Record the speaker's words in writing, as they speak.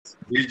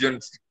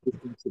regions,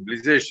 different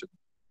civilizations.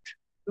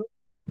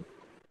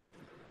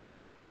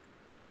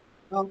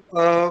 Now,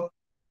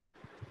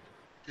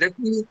 let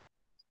me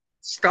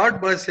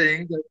start by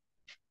saying that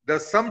the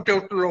sum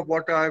total of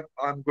what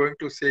I'm going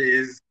to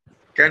say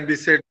can be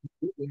said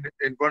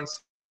in one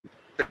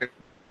sentence,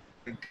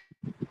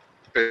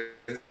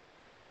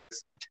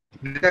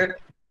 that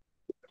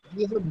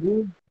we have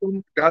moved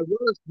from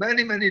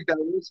many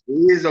diverse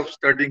ways of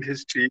studying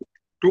history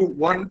to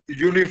one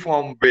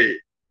uniform way,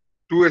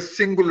 to a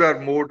singular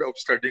mode of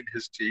studying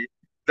history.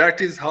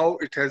 That is how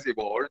it has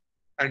evolved.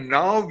 And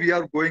now we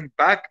are going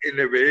back in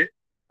a way,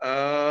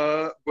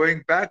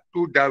 going back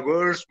to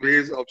diverse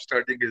ways of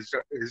studying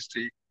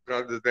history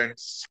rather than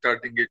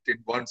studying it in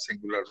one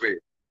singular way.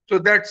 So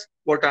that's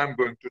what I'm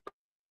going to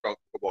talk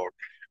about.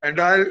 And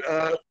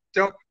I'll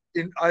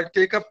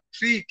take up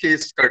three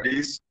case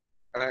studies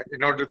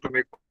in order to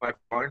make my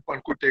point.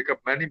 One could take up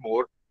many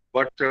more,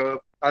 but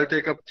I'll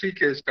take up three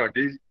case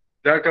studies.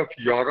 That of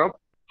Europe,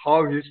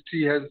 how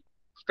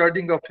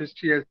studying of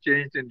history has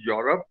changed in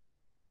Europe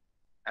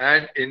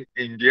and in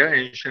India,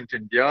 ancient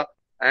India,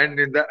 and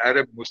in the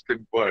Arab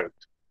Muslim world.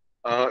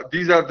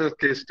 These are the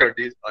case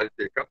studies I'll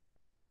take up.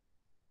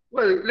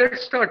 Well,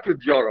 let's start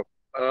with Europe.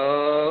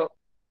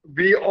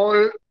 We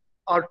all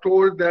are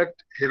told that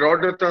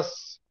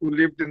Herodotus, who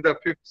lived in the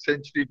 5th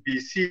century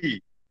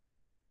BC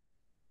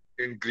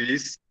in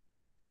Greece,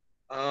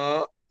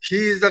 he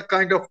is the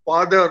kind of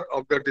father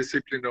of the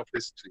discipline of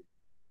history.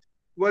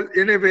 Well,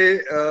 in a way,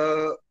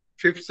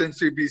 5th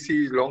century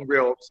BC is a long way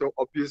off. So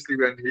obviously,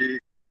 when he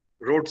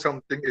wrote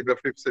something in the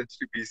 5th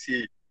century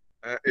BC,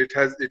 it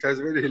has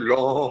very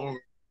long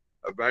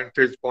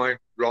vantage point,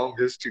 long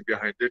history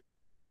behind it,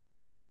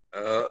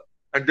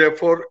 and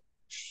therefore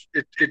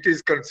it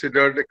is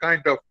considered a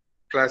kind of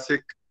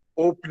classic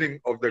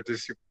opening of the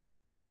discipline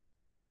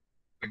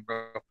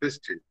of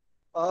history.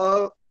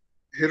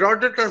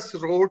 Herodotus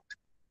wrote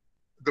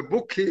the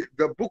book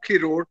he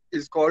wrote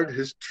is called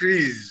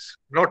Histories,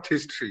 not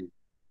history,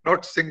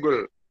 not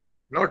single,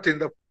 not in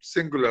the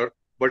singular,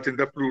 but in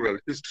the plural,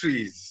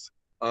 histories.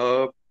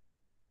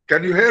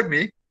 Can you hear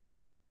me?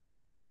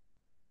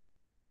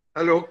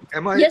 Hello,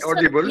 am I Yes,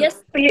 audible?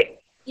 sir.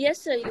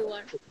 Yes, sir, you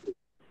are.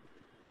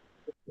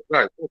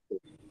 Right. Okay.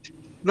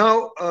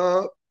 Now,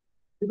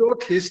 he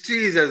wrote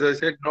histories, as I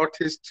said, not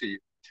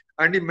history,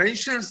 and he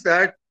mentions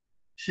that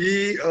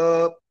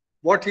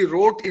what he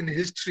wrote in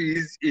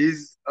histories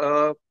is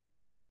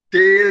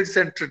tales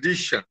and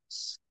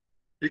traditions.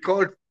 He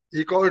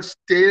calls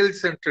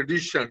tales and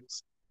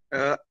traditions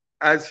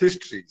as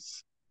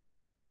histories.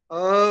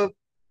 There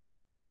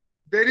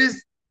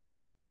is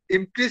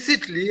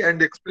implicitly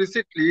and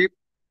explicitly,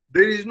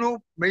 there is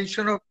no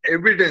mention of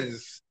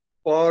evidence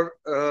for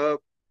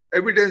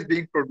evidence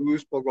being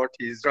produced for what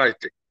he is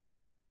writing.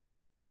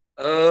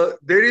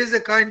 There is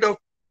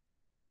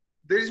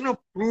no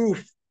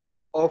proof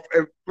of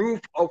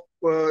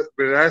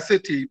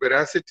veracity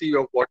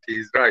of what he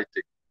is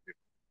writing.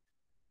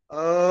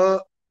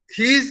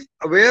 He is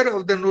aware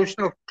of the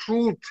notion of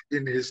truth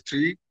in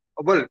history.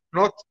 Well,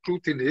 not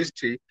truth in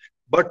history,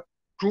 but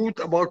truth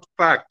about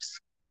facts.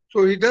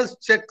 So he does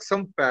check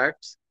some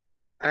facts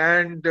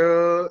and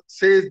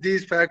says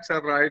these facts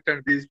are right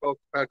and these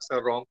facts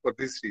are wrong for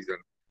this reason.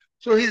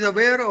 So he's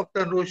aware of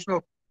the notion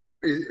of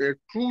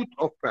truth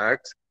of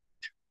facts,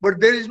 but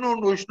there is no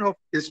notion of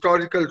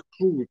historical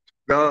truth,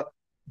 the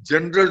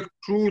general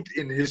truth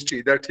in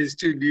history, that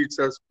history leads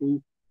us to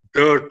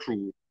the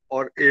truth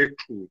or a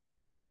truth.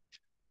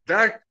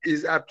 That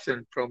is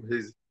absent from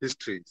his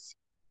histories.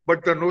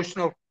 But the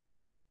notion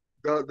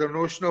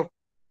of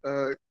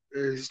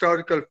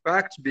historical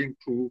facts being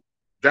true,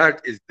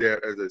 that is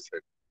there, as I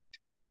said.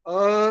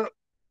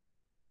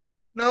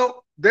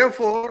 Now,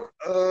 therefore,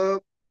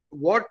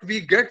 what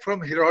we get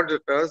from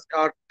Herodotus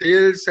are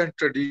tales and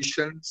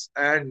traditions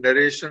and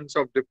narrations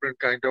of different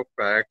kind of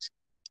facts.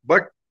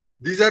 But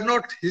these are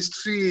not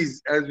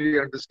histories as we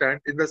understand,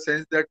 in the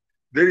sense that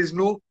there is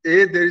no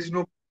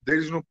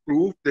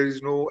proof, there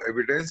is no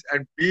evidence,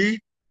 and B,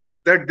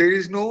 that there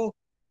is no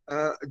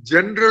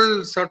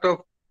general sort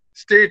of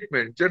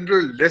statement,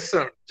 general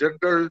lesson,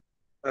 general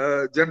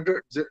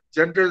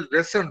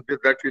lesson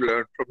that we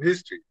learn from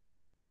history.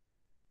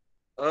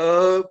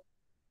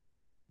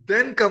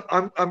 Then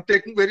I'm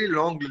taking very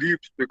long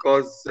leaps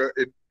because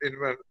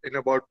in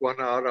about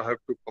 1 hour I have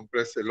to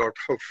compress a lot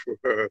of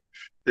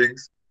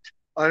things.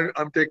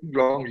 I'm taking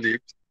long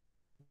leaps.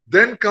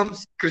 Then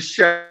comes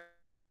Christianity,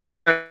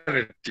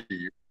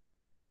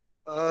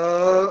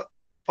 5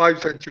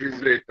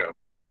 centuries later.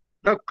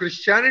 Now,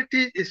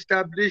 Christianity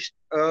established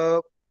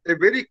a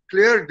very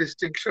clear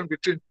distinction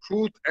between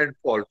truth and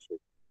falsehood.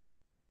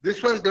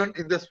 This was done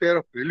in the sphere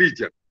of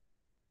religion,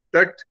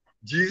 that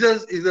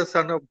Jesus is the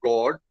Son of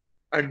God,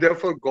 and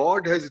therefore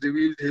God has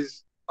revealed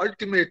his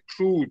ultimate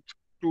truth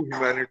to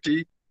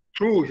humanity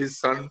through his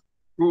Son,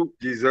 through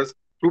Jesus,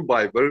 through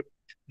Bible.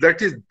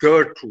 That is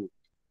the truth.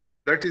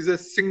 That is a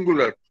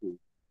singular truth.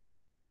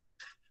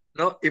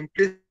 Now,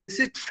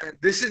 implicit,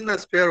 this is in the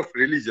sphere of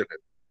religion.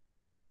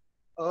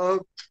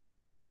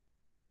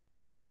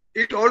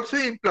 It also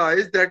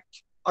implies that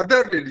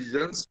other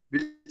religions,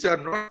 which are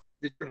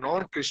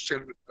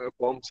non-Christian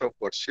forms of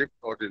worship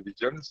or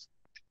religions,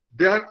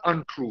 they are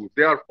untrue,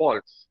 they are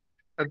false.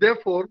 And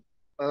therefore,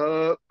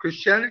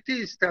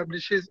 Christianity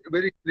establishes a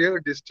very clear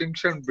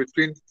distinction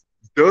between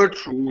the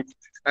truth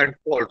and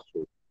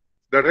falsehood.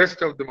 The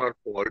rest of them are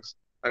false,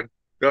 and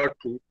the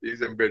truth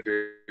is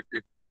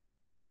embedded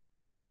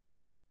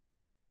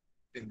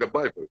in the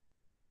Bible.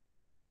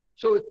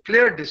 So, a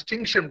clear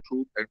distinction,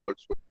 truth and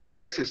falsehood,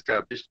 is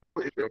established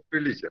in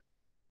religion.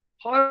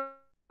 However,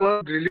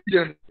 beyond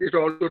religion, it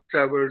also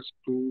travels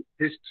to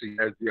history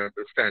as we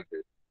understand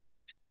it.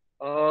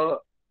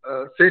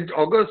 Saint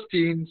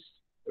Augustine's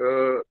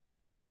uh,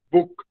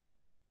 book,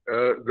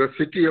 The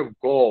City of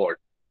God,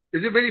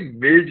 is a very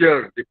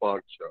major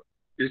departure.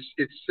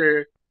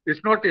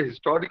 It's not a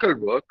historical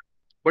work,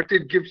 but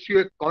it gives you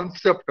a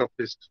concept of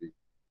history.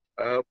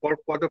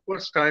 For the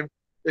first time,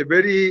 a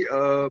very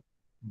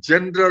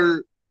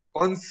general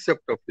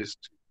concept of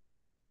history.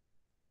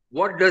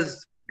 What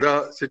does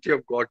the City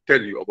of God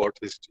tell you about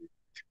history?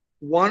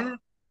 One,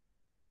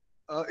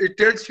 it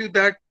tells you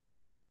that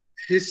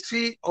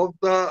history of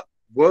the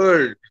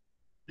world,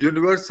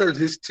 universal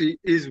history,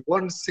 is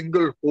one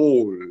single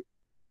whole.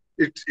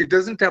 It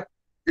doesn't have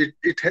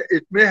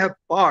it may have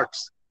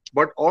parts,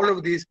 but all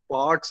of these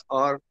parts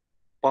are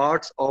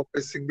parts of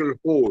a single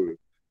whole.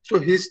 So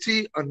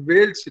history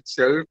unveils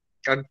itself,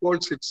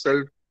 unfolds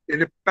itself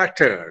in a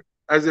pattern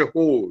as a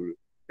whole,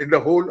 in the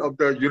whole of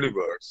the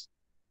universe.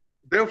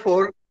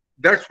 Therefore,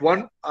 that's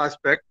one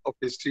aspect of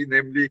history,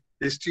 namely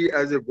history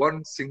as a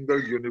one single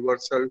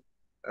universal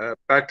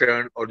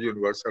pattern or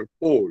universal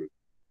whole.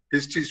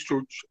 History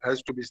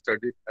has to be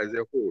studied as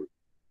a whole.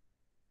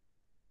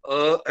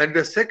 And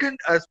the second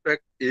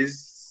aspect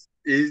is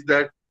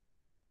that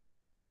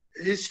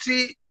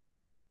history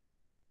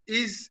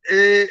is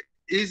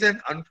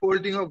an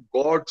unfolding of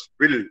God's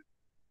will.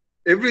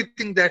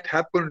 Everything that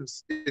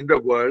happens in the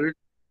world,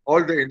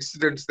 all the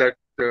incidents that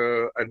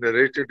are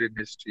narrated in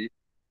history,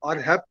 are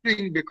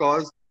happening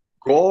because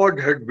God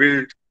had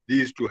willed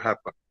these to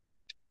happen.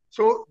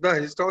 So the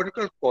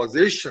historical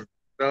causation,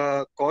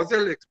 the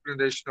causal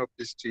explanation of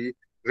history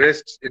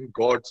rests in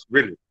God's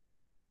will.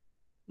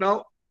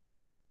 Now,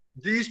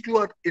 these two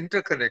are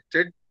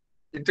interconnected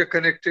in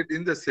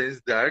the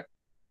sense that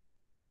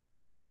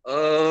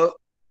uh,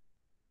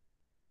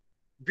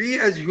 we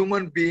as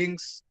human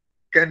beings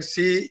can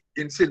see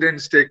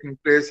incidents taking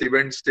place,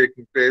 events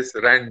taking place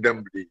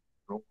randomly.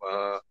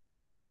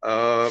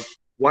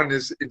 One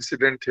is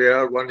incident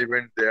here, one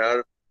event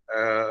there.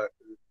 Uh,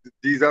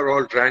 these are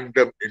all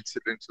random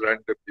incidents,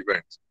 random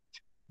events.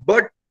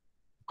 But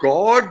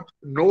God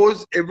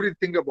knows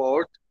everything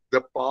about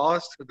the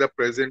past, the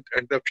present,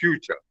 and the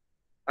future.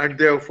 And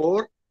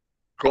therefore,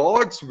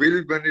 God's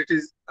will, when it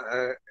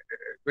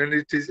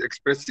is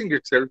expressing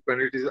itself, when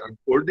it is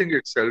unfolding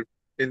itself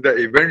in the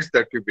events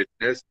that we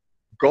witness,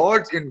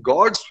 in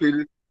God's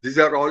will, these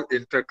are all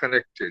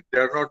interconnected. They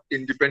are not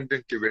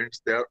independent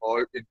events. They are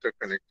all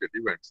interconnected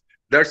events.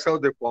 That's how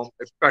they form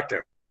a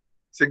pattern,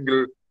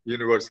 single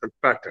universal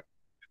pattern.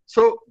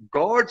 So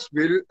God's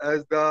will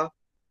as the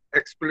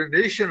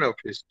explanation of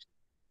history,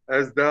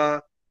 as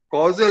the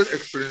causal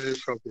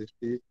explanation of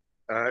history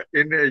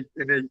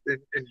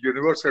in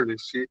universal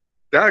history,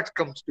 that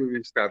comes to be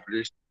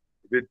established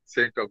with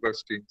Saint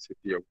Augustine's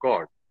City of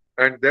God,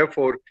 and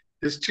therefore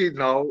history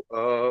now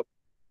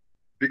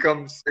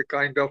becomes a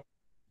kind of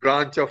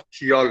branch of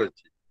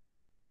theology.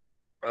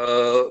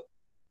 Uh,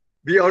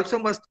 we also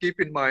must keep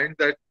in mind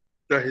that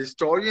the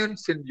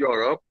historians in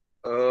Europe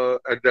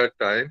at that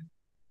time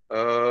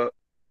uh,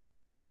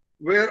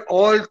 were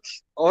all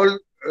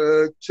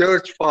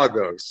church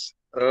fathers,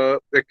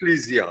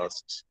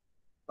 ecclesiasts.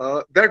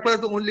 That was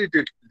the only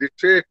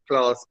literate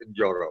class in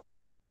Europe.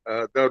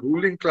 The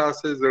ruling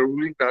classes, the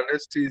ruling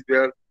dynasties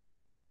were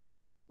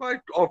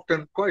quite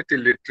often quite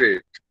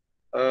illiterate.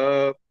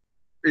 Uh,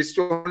 it's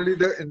only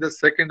in the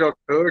second or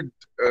third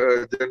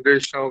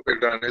generation of a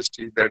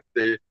dynasty that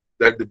they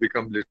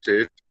become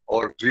literate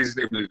or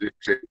reasonably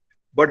literate.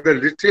 But the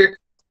literate class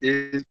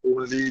is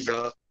only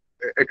the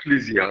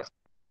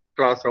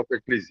class of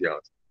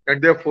ecclesiasts,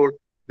 and therefore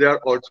they are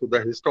also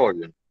the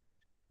historians.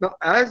 Now,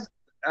 as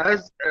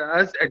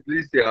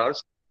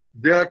ecclesiasts,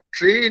 they are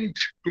trained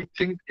to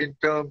think in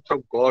terms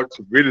of God's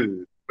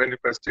will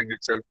manifesting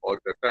itself all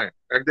the time,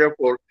 and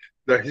therefore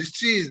the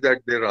histories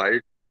that they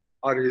write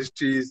are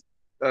histories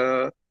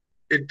uh,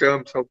 in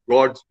terms of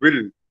God's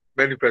will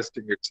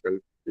manifesting itself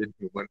in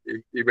human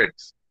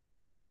events.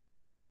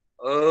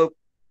 Uh,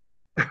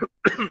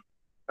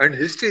 and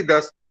history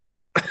thus,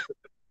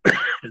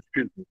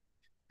 excuse me,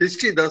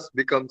 history thus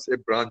becomes a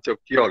branch of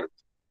theology.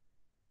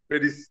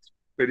 Very,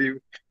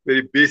 very,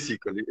 very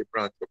basically a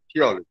branch of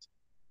theology.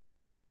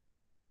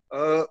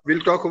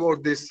 We'll talk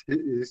about this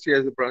history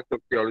as a branch of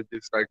theology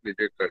slightly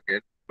later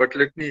again, but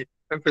let me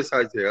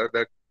emphasize here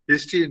that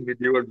history in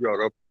medieval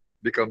Europe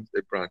becomes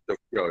a branch of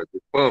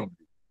theology firmly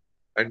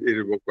and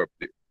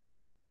irrevocably.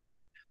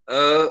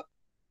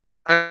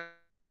 And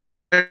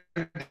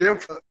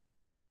therefore,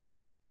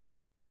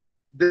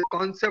 the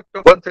concept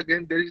of, once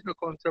again, there is no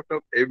concept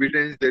of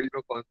evidence, there is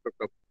no concept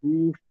of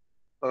proof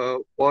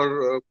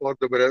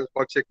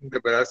for checking the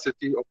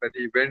veracity of an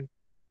event,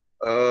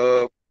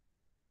 uh,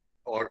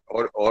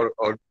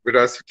 or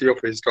veracity of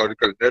a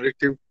historical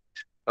narrative.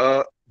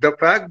 The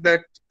fact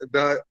that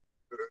the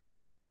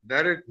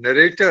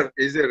narrator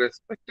is a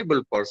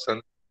respectable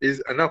person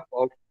is enough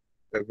of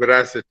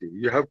veracity.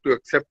 You have to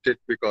accept it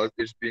because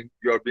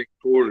you are being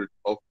told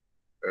of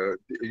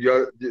you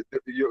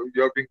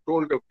are being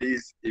told of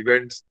these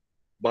events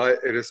by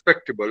a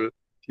respectable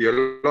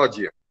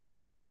theologian,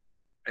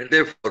 and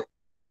therefore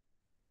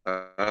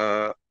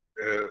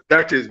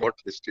that is what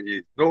history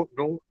is. No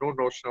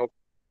notion of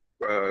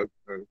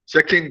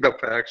checking the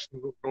facts,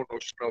 no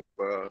notion of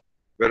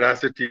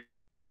veracity,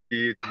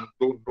 no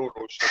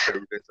notion of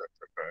evidence,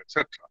 etc.,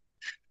 etc.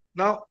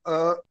 Now,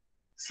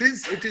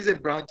 since it is a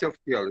branch of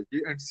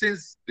theology, and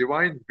since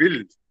divine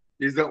will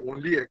is the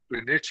only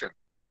explanation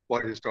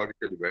for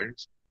historical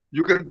events,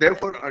 you can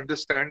therefore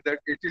understand that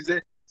it is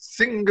a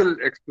single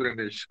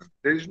explanation.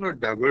 There is no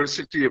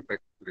diversity of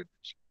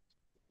explanation.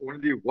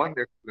 Only one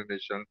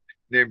explanation,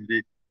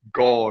 namely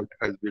God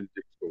has willed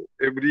it so.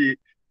 Every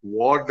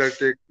war that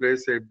takes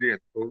place, every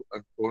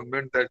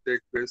enthronement that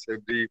takes place,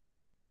 every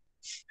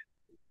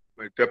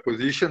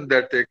deposition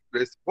that takes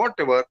place,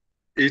 whatever,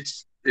 it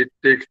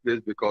takes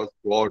place because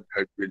God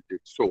had willed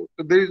it so.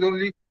 So there is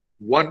only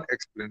one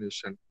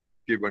explanation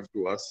given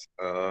to us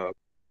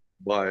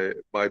by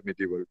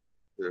medieval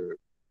uh,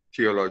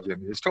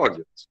 theologian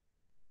historians.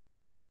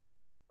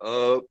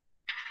 Uh,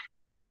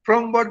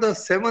 from what the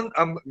seventh,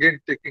 I'm again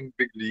taking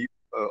big leap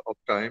of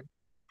time.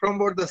 From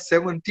what the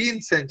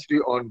 17th century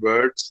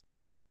onwards,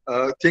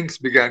 things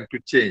began to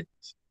change.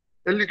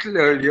 A little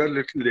earlier, a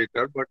little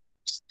later, but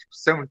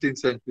 17th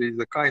century is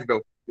a kind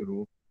of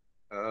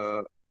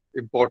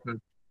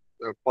important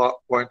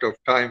point of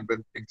time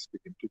when things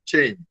begin to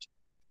change.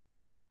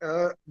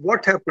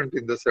 What happened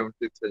in the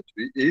 17th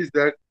century is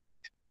that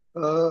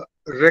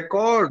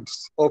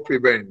records of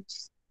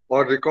events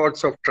or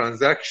records of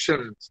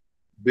transactions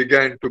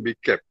began to be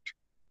kept.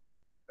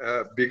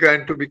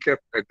 Began to be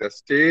kept at the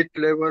state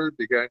level,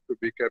 began to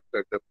be kept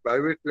at the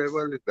private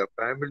level, in the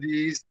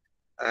families,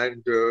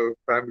 and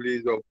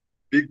families of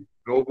big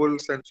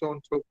nobles and so on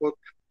and so forth.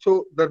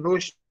 So the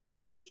notion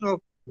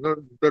of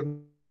the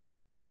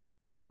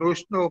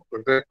notion of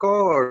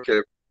record being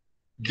kept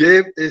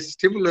gave a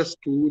stimulus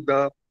to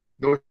the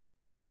notion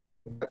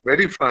of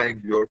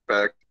verifying your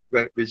facts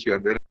which you are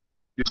verifying.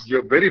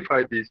 You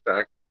verify these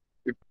facts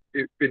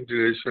in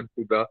relation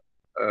to the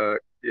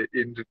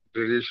in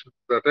relation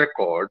to the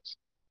records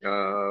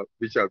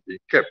which are being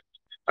kept,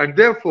 and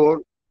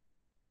therefore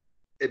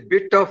a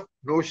bit of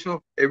notion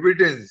of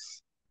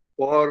evidence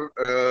for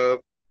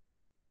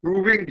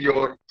proving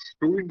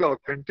the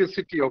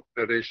authenticity of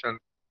narration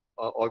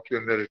of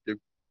your narrative,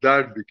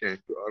 that began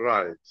to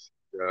arise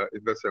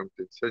in the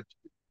 17th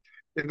century.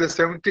 In the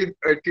 17th,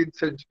 18th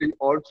century,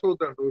 also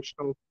the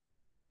notion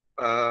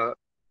of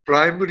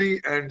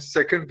primary and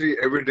secondary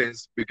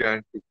evidence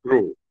began to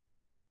grow.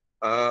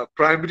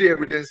 Primary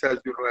evidence, as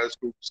you know, as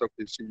students of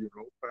history, you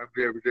know,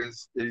 primary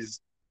evidence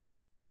is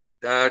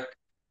that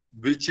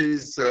which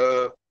is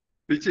uh,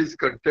 which is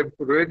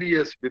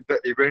contemporaneous with the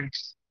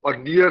events or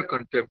near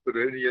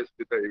contemporaneous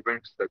with the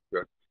events that you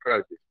are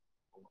describing.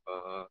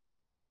 Uh,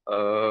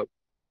 uh,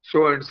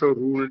 so and so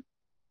ruled,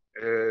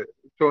 uh,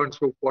 so and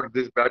so fought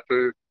this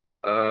battle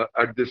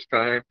at this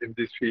time in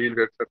this field,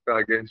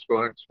 etc., against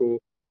so and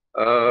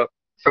so.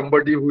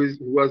 Somebody who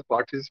was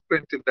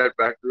participant in that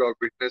battle or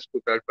witness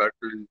to that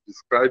battle is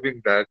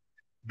describing that.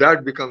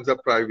 That becomes a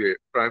primary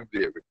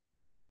evidence.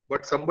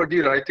 But somebody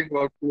writing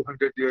about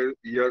 200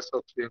 years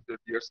or 300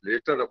 years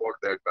later about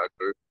that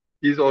battle,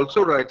 he's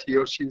also writing, he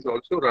or she is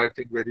also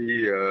writing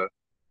very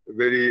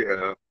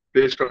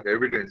based on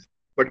evidence.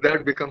 But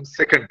that becomes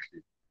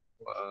secondary.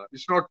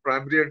 It's not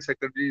primary and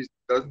secondary. It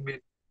doesn't mean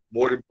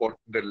more important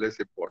and less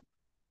important.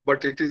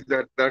 But it is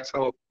that's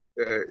how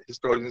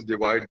historians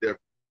divide their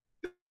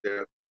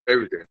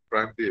evidence,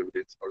 primary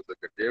evidence or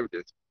secondary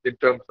evidence, in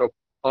terms of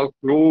how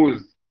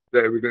close the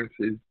evidence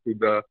is to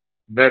the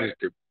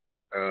narrative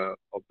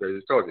of the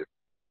historian.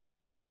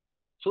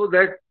 So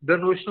that the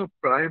notion of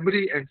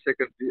primary and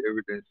secondary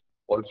evidence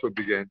also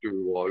began to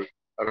evolve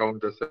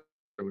around the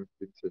 17th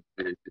century,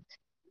 18th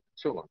century, and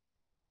so on.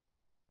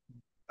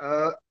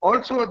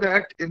 Also,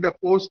 that in the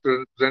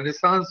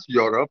post-Renaissance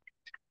Europe,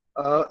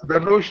 the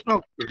notion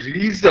of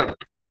reason,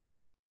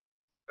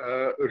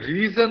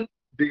 reason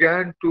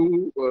began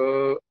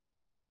to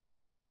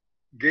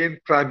gain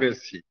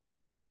primacy.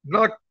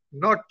 Not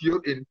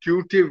your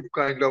intuitive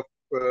kind of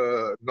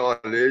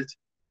knowledge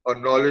or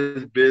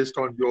knowledge based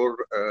on your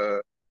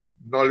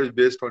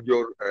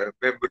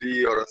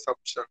memory or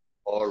assumption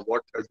or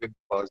what has been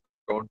passed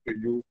on to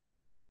you,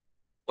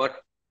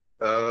 but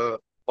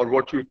or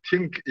what you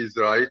think is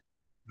right.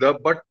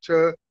 But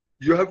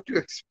you have to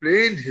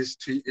explain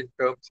history in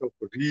terms of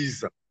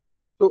reason.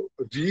 So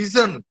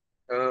reason,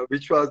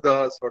 which was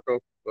the sort of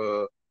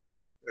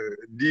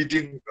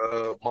leading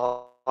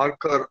mark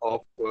marker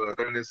of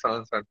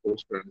Renaissance and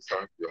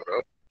post-Renaissance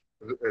Europe,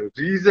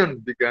 reason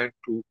began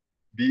to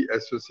be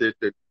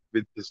associated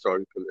with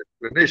historical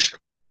explanation.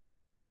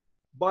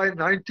 By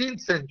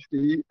 19th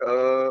century,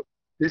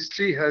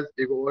 history has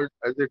evolved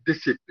as a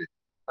discipline.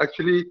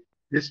 Actually,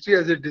 history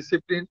as a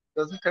discipline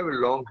doesn't have a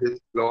long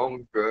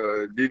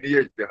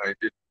lineage behind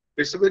it.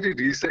 It's a very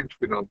recent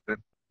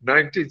phenomenon.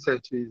 19th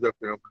century is a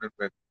phenomenon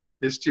when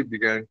history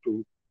began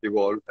to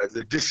evolve as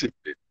a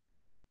discipline,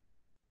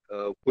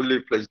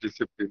 fully fledged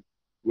discipline,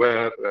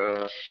 where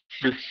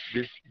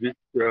which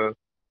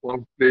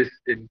found place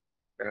in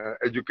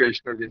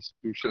educational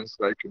institutions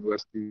like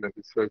universities and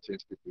research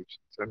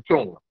institutions and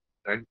so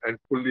on.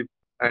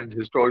 And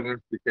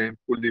historians became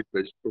fully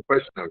fledged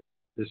professional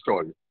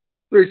historians.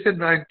 So it's a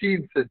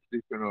 19th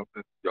century phenomenon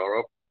in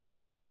Europe.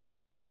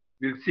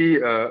 We'll see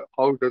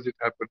how does it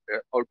happen,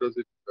 how does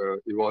it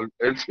evolve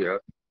elsewhere.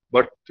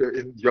 But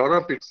in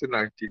Europe, it's a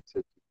 19th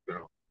century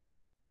phenomenon.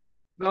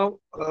 Now,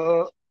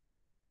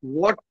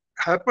 what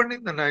happened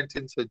in the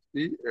 19th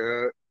century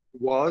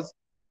was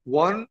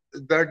one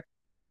that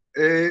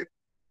a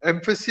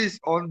emphasis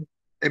on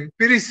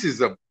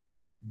empiricism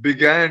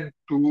began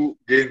to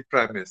gain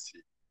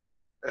primacy.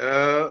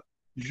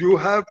 You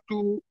have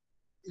to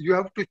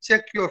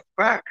check your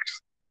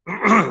facts.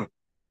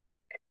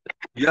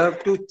 You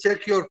have to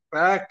check your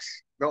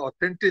facts, the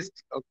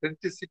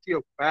authenticity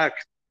of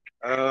facts,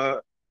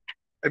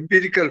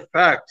 empirical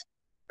facts,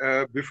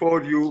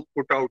 before you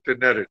put out a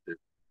narrative.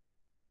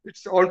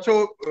 It's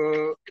also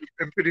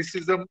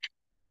empiricism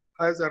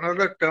has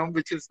another term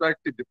which is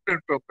slightly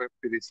different from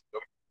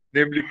empiricism,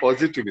 namely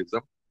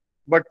positivism.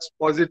 But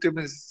positivism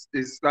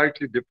is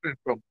slightly different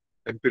from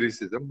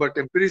empiricism. But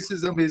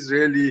empiricism is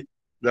really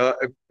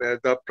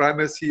the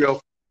primacy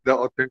of the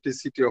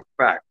authenticity of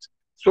facts.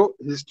 So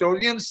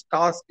historians'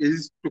 task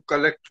is to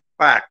collect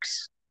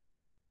facts,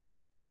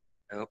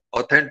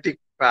 authentic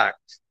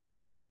facts.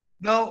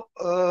 Now,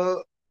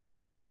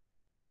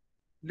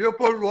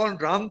 Leopold von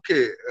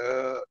Ranke,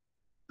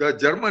 the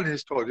German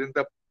historian,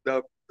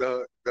 the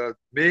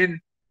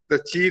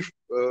chief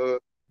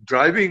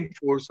driving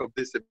force of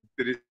this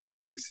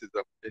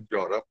empiricism in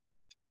Europe,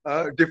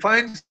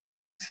 defines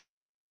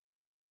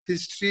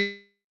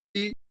history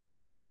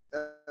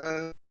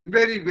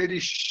very,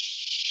 very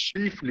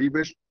briefly,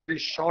 very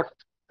short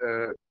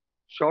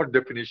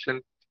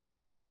definition.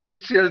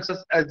 History tells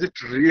us as it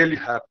really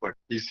happened,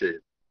 he says.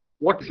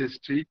 What is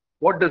history?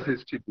 What does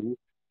history do?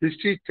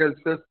 History tells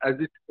us as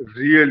it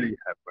really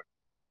happened.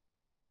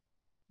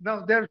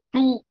 Now, there are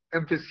two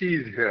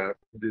emphases here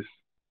in this.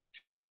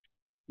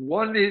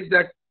 One is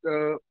that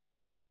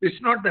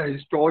it's not the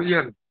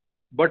historian,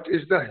 but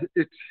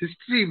it's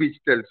history which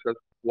tells us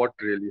what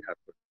really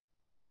happened.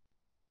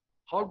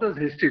 How does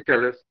history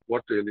tell us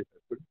what really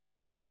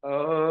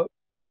happened?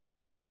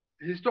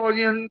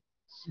 Historian's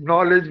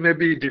knowledge may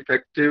be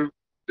defective,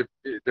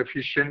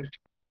 deficient.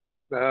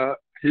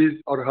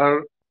 His or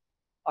her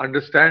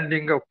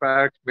understanding of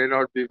facts may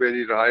not be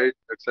very right,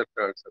 etc.,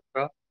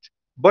 etc.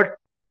 But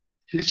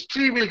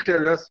history will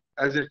tell us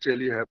as it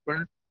really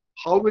happened.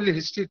 How will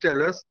history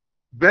tell us?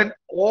 When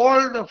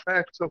all the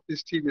facts of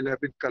history will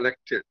have been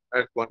collected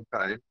at one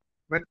time,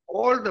 when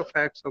all the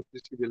facts of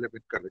history will have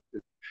been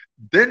collected,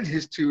 then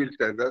history will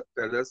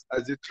tell us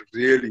as it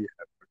really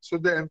happened. So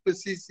the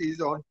emphasis is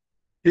on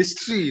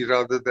history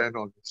rather than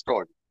on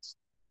historians.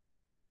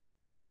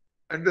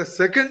 And the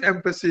second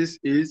emphasis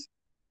is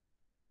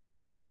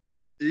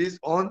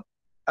on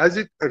as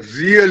it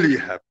really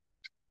happened.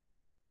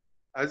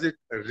 As it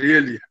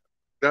really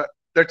happened.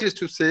 That is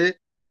to say,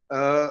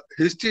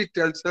 history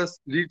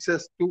leads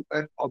us to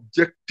an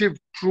objective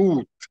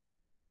truth,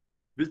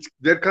 which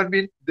there can't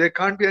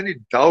be any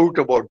doubt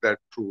about that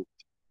truth.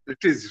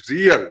 It is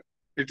real.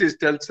 It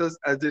tells us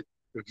as it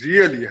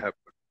really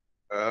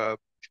happened.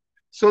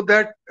 So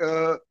that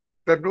the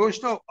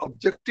notion of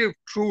objective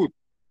truth,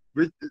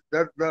 which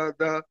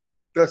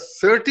the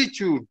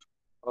certitude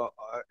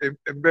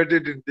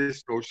embedded in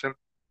this notion,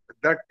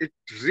 that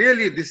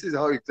this is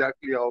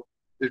exactly how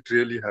it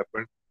really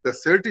happened. The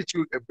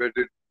certitude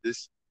embedded in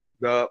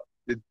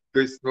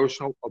this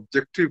notion of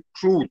objective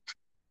truth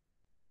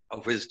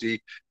of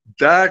history,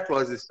 that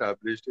was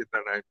established in the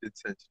 19th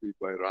century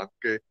by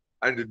Ranke,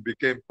 and it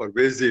became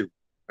pervasive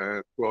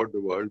throughout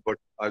the world, but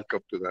I'll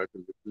come to that a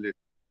little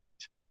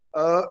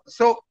later.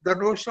 So the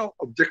notion of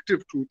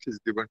objective truth is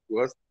given to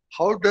us.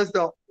 How does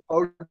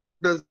one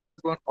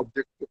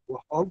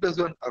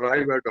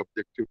arrive at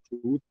objective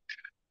truth?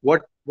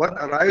 One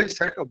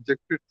arrives at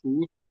objective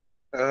truth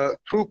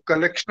through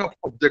collection of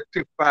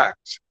objective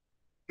facts.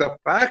 The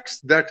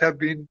facts that have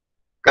been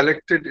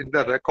collected in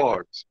the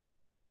records,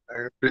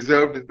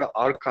 preserved in the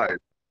archive,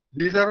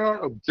 these are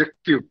all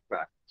objective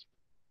facts.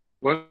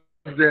 Once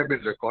they have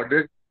been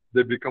recorded,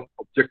 they become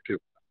objective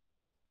facts.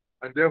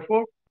 And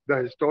therefore, the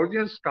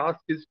historian's task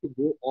is to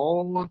go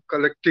on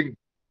collecting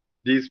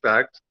these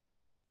facts.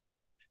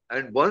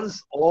 And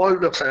once all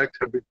the facts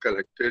have been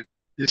collected,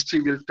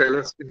 history will tell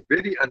us in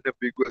very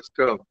unambiguous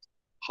terms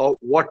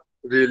what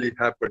really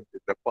happened in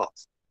the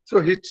past. So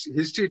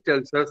history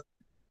tells us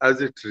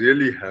as it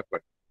really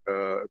happened.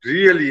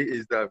 Really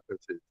is the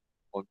emphasis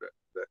on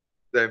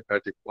the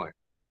emphatic point.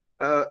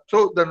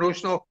 So the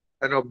notion of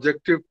an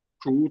objective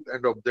truth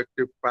and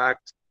objective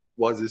facts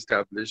was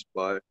established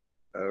by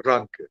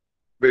Ranke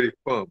very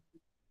firmly,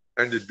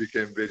 and it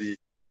became very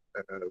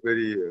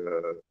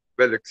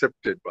well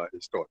accepted by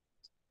historians.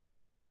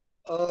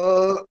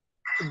 Uh,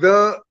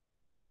 the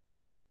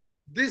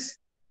this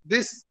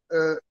this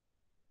uh,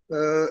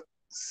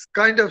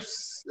 kind of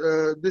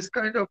this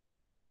kind of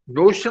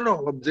notion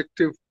of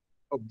objective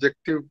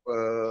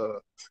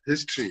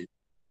history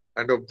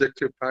and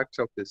objective facts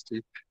of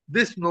history,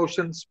 this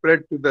notion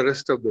spread to the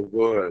rest of the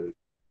world.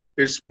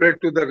 It spread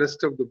to the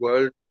rest of the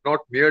world not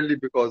merely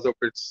because of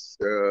its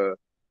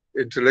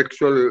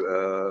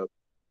intellectual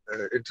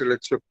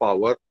intellectual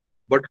power,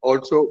 but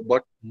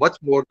much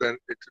more than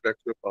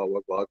intellectual power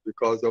was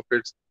because of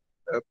its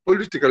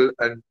political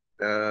and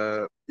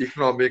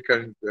economic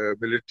and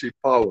military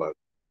power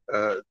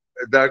uh,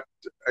 that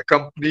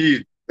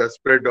accompanied the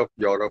spread of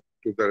Europe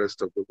to the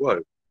rest of the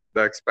world,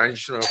 the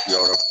expansion of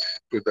Europe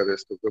to the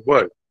rest of the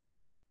world.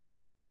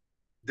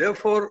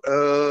 Therefore,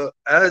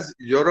 as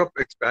Europe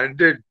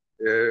expanded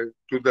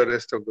to the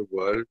rest of the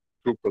world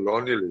through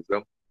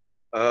colonialism,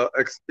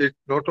 it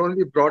not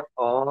only brought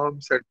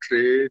arms and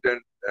trade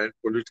and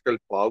political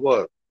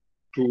power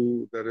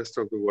to the rest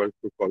of the world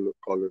through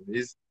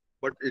colonies,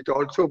 but it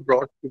also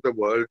brought to the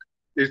world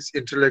its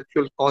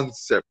intellectual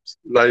concepts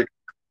like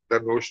the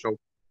notion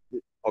of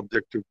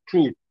objective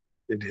truth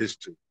in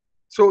history.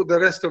 So the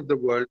rest of the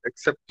world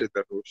accepted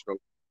the notion of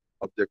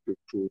objective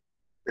truth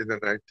in the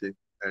 19th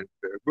and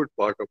a good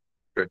part of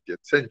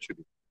 20th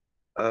century.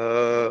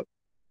 Uh,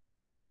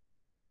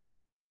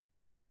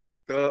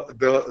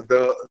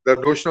 the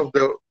notion of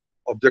the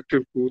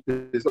objective truth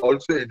is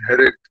also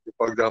inherent,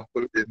 for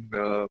example,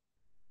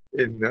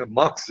 in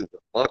Marxism.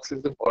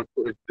 Marxism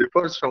also it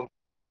differs from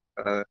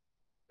uh,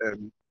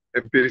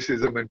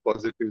 empiricism and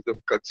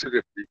positivism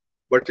considerably,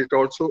 but it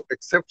also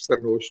accepts the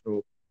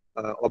notion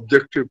of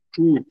objective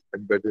truth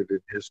embedded in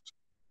history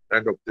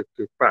and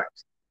objective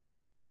facts,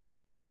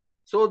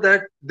 so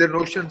that the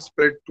notion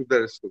spread to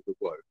the rest of the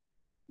world.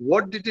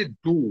 What did it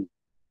do?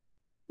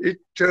 It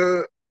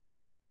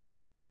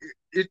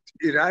it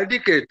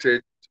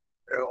eradicated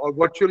or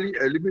virtually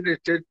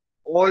eliminated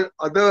all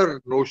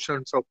other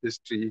notions of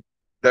history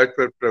that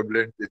were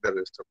prevalent in the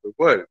rest of the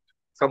world,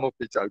 some of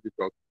which I'll be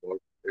talking about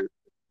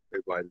a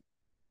while,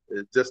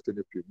 just in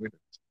a few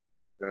minutes.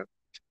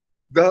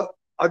 The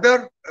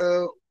other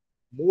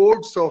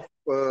modes of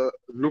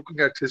looking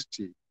at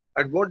history,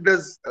 and what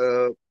does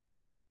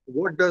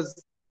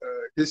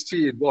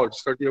history involve,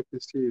 study of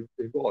history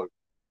involve?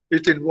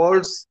 It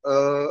involves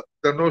the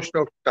notion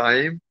of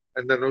time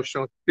and the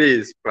notion of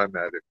space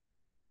primarily.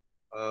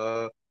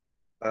 Uh,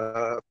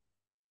 uh,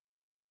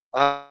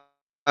 I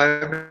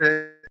am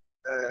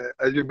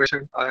as you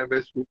mentioned, I am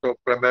a student of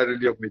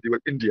primarily of medieval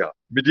India.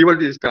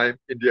 Medieval is time,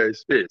 India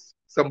is space.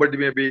 Somebody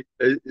may be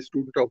a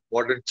student of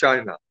modern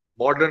China.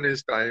 Modern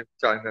is time,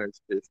 China is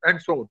space,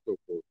 and so on and so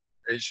forth.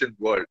 Ancient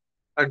world,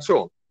 and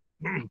so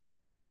on.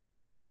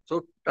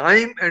 So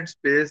time and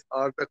space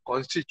are the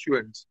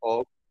constituents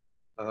of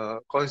the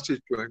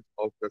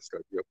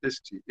study of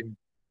history, in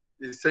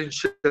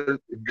essential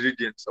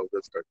ingredients of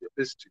the study of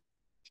history.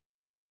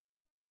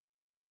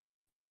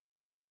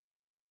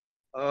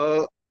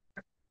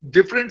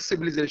 Different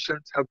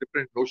civilizations have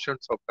different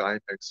notions of time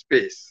and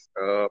space,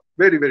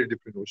 very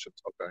different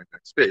notions of time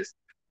and space.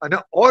 And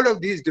all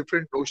of these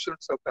different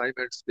notions of time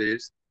and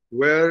space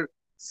were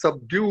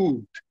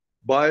subdued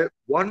by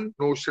one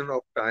notion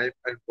of time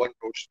and one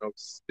notion of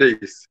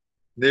space,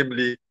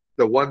 namely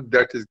the one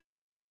that is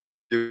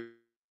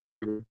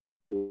given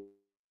to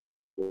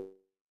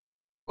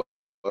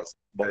us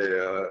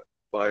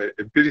by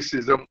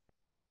empiricism,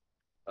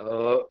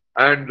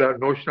 and the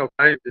notion of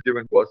time is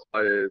given to us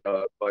by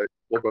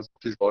what was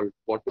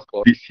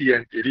called BC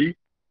and AD,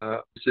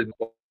 which is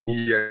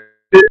E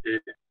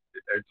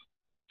and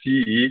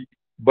CE.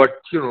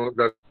 But you know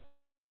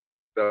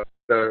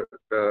the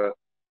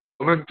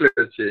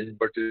nomenclature changed,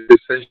 but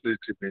essentially it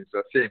remains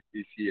the same.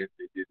 BC and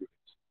AD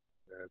remains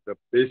the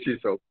basis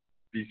of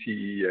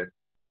BCE and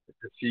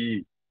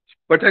CE.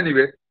 But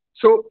anyway,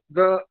 so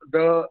the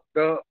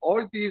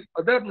all these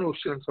other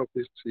notions of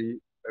history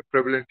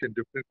prevalent in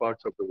different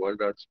parts of the world,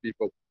 I'll speak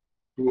of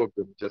two of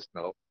them just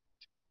now.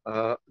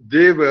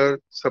 They were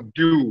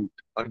subdued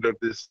under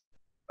this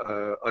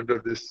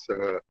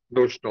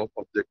notion of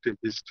objective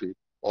history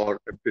or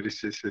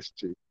empiricist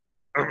history,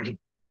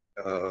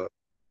 uh,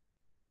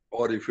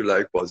 or if you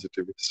like,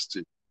 positive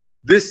history.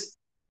 This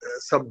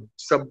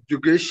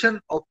subjugation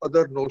of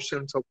other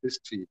notions of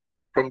history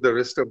from the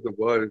rest of the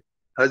world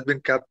has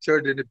been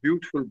captured in a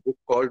beautiful book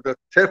called The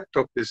Theft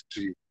of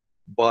History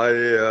by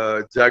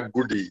Jack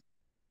Goody.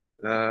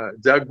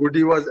 Jack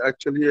Goody was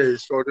actually a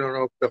historian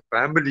of the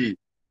family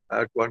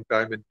at one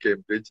time in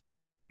Cambridge.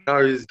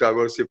 Now he's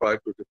diversified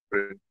to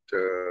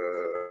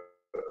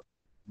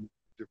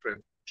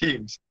different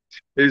themes.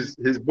 His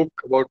book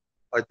about,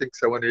 I think,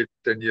 7, 8,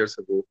 10 years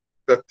ago,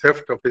 The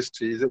Theft of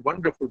History, is a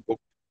wonderful book.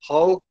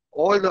 How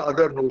all the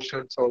other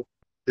notions of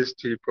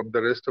history from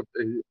the rest of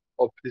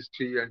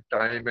history and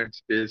time and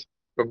space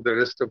from the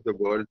rest of the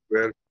world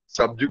were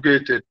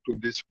subjugated to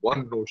this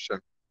one notion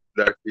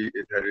that we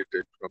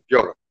inherited from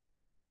Europe.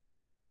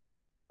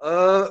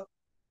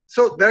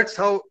 So that's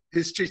how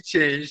history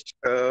changed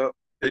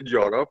in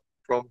Europe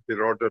from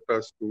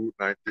Herodotus to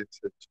 19th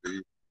century,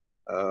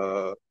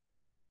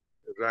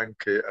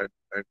 Ranke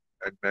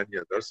and many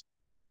others.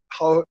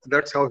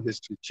 That's how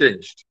history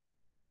changed.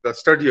 The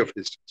study of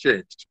history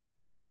changed.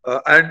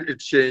 And it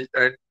changed,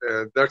 and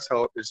that's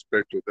how it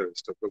spread to the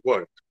rest of the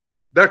world.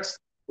 That's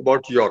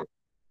about Europe.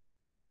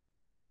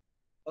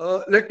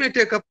 Let me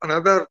take up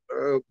another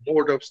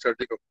mode of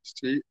studying of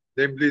history,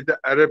 namely the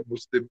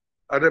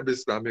Arab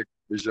Islamic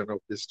vision of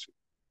history.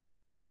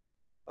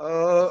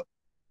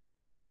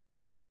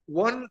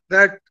 One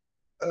that,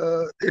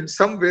 in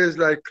some ways,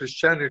 like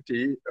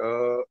Christianity,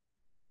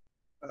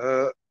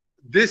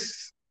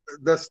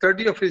 the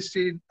study of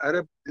history in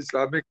Arab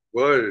Islamic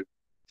world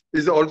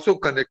is also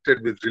connected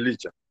with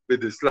religion,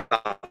 with Islam.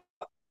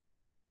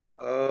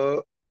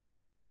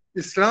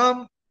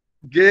 Islam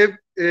gave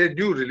a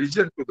new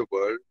religion to the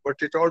world, but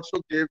it also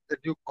gave a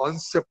new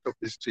concept of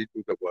history to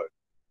the world,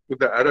 to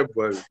the Arab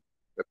world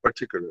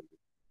particularly,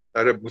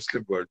 Arab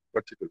Muslim world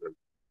particularly.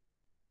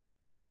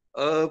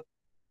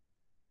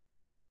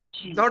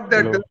 Not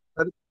that.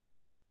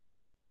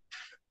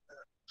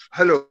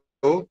 Hello.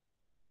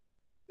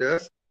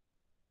 Yes.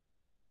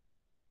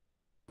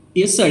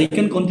 Yes, sir. You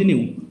can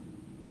continue.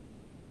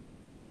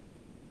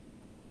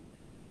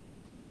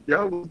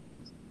 Yeah.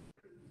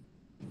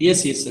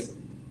 Yes, sir.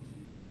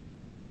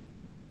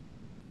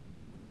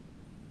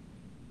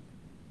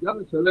 Yeah,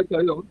 shall I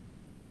carry on?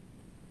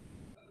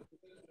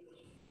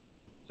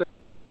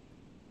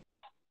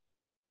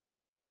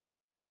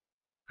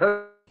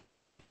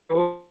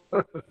 Hello.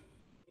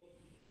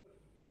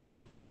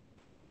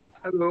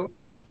 Hello.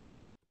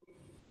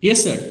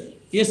 Yes, sir.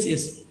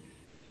 Yes.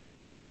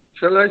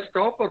 Shall I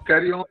stop or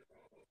carry on?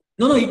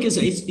 No, you can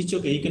say it's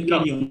okay. You can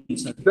carry on,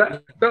 sir.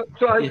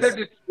 So I said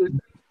it's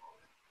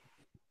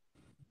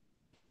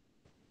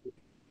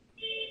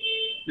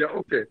yeah,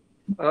 okay.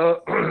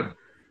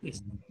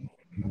 Yes.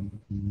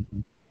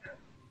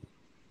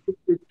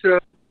 It's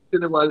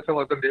in a while some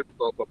other name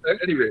pop up.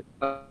 Anyway,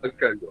 I'll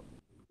carry on.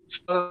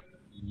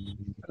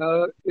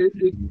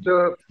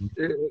 The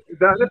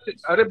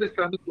Arab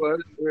Islamic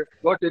world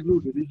got a new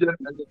religion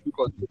and a new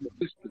concept of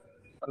history.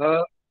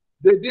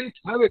 They didn't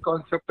have a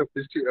concept of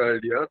history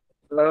earlier.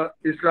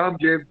 Islam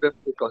gave them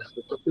a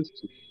concept of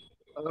history.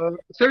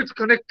 So it's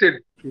connected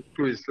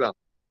to Islam.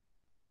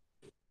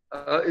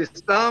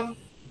 Islam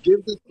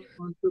gave the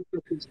concept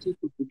of history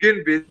to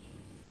begin with.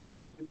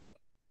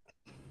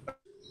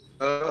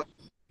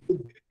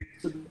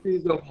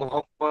 Biographies of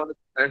Muhammad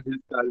and his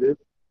caliph,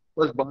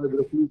 first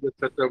biographies,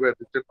 etc., were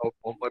written of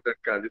Muhammad and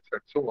caliphs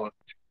and so on.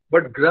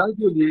 But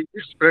gradually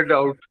it spread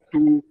out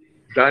to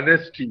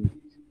dynasties,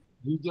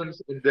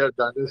 regions in their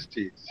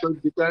dynasties. So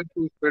it began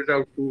to spread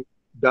out to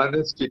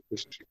dynastic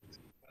history.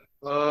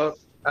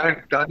 And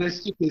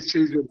dynastic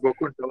histories were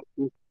broken down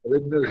to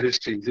regional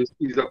histories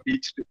of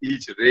each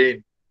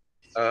reign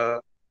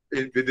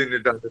within a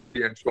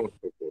dynasty and so on and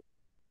so forth.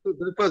 So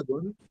that was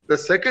one. The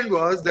second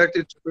was that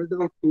it spread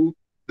out to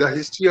the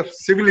history of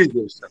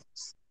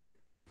civilizations.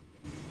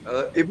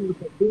 Ibn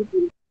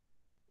Khaldun,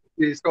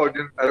 the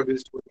historian, Arab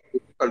historian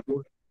Ibn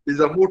Khaldun, is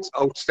the most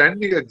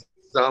outstanding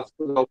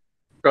example of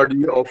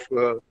study of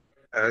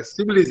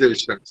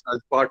civilizations as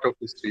part of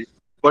history.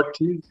 But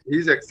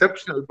he's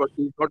exceptional, but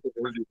he's not the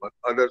only one.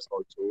 Others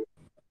also.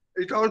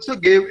 It also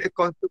gave a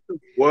concept of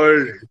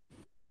world,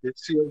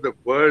 history of the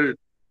world,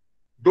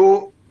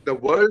 though the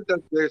world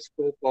that they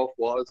spoke of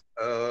was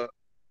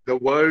the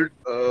world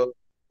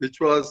which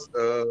was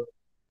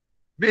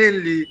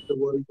mainly the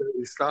world that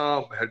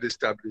Islam had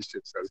established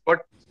itself.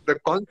 But the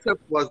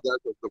concept was that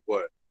of the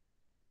world.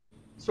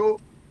 So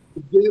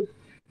it gave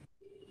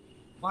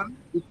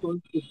it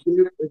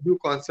gave a new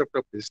concept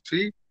of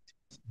history.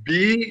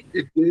 B,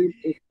 it gave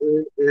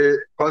a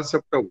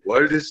concept of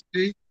world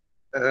history.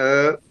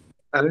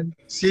 And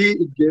C,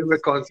 it gave a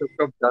concept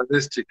of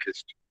dynastic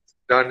history.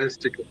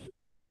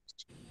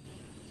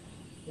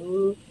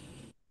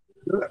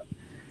 The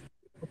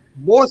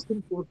most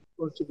important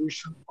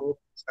contribution of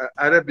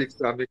Arab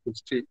Islamic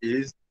history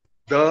is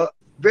the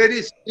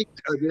very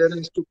strict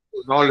adherence to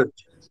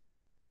chronology.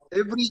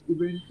 Every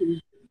event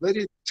is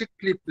very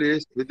strictly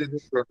placed within a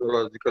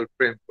chronological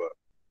framework.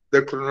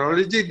 The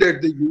chronology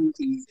that they use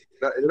is,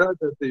 the era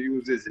that they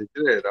use is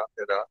Hijra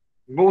era.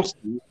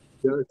 Mostly,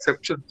 there are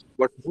exceptions,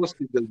 but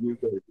mostly they use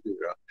the Hijra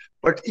era.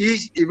 But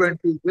each event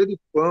is very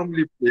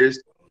firmly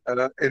placed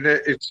in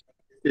the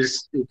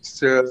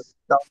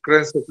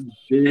occurrence of a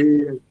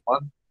day and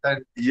month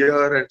and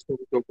year and so on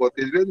and so forth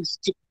is very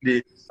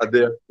strictly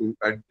adhered to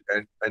and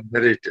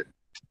narrated.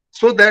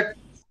 So that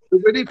the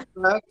very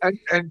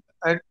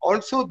and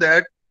also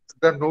that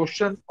the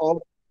notion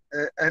of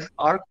an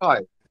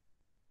archive,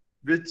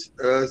 which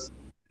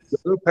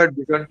Europe had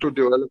begun to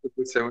develop in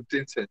the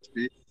 17th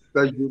century,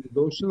 the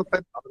notion of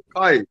an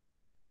archive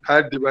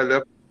had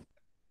developed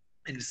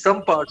in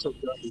some parts of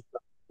the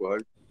Islamic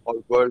world or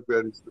world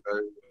where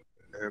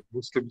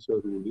Muslims were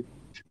ruling.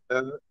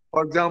 Uh,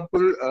 for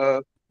example,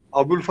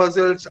 Abul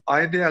Fazl's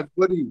Aine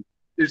Akbari,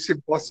 it's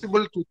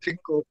impossible to think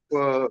of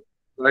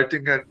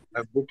writing a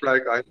book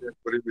like Aine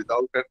Akbari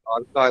without an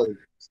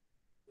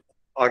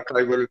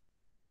archival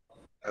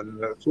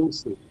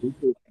sources,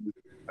 resources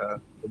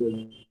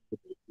available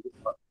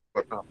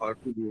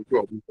to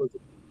Abul Fazl.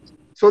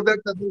 So that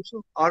the notion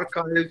of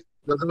archives,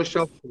 the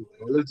notion of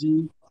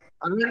technology,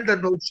 and the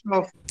notion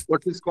of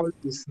what is called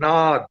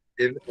isnad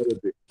in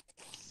Arabic.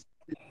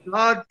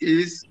 Isnad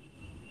is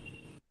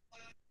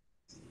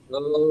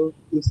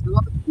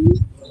isnad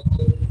is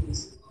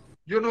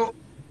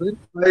when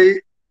I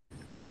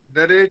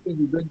narrate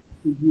an event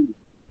to you,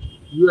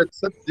 you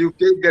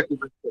take that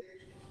event.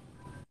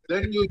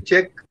 Then you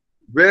check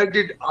where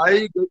did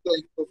I get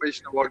the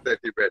information about that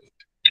event.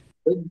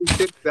 Then you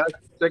check that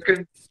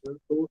second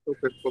source of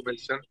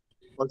information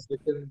or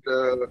second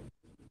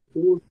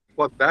source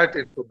for that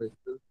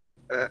information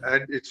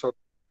and it's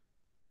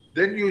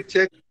then you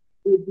check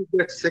who did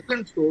that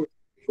second source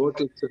got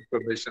its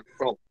information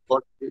from,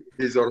 got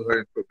his or her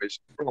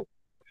information from,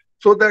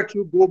 so that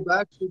you go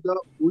back to the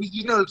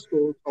original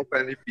source of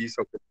any piece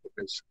of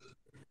information.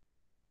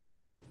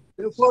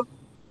 Therefore,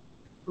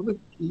 I mean,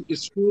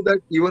 it's true that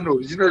even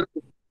original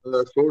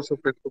source of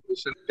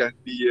information can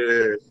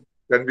be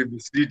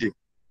misleading.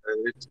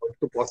 It's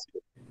also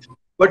possible.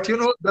 But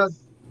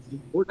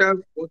what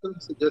I'm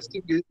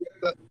suggesting is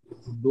that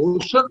the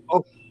notion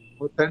of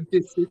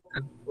authenticity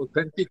and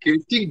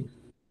authenticating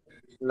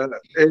a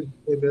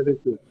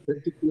narrative,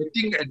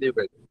 authenticating an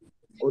event,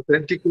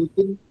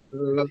 authenticating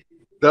the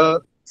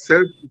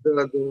self,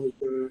 the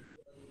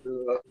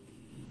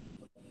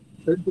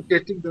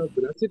authenticating the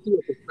veracity of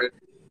an event.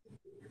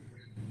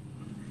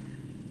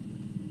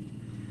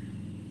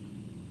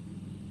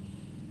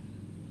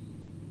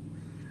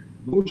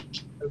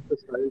 Most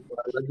emphasize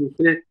when you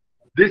say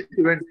this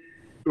event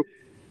took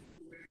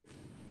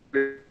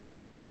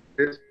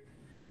place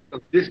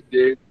on this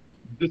date,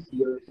 this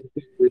year, on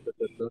this date,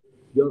 etc.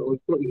 You are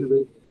also in a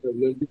way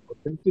lending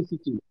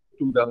authenticity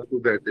to that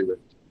event.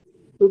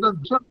 So the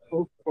notion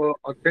of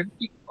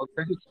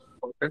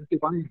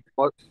authentifying,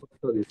 or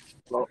sorry,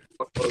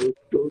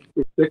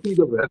 taking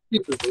the veracity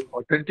of the event,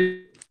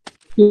 authenticity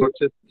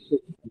versus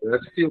taking the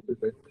veracity of the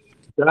event,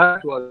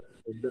 that was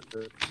uh,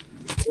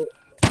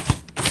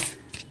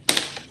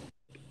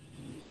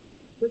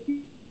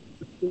 taking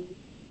the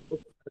of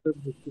Adam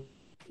Muslim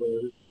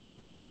world,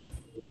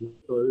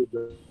 sorry,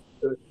 that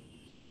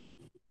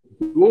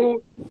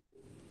though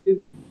is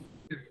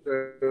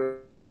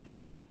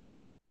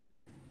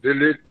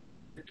related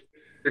to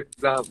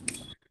Islam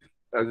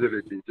as a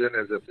religion,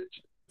 as a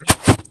nation,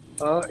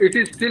 it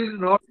is still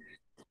not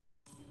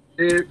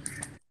a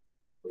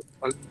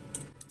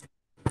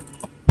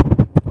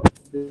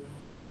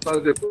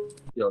because a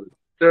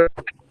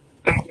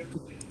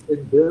in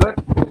there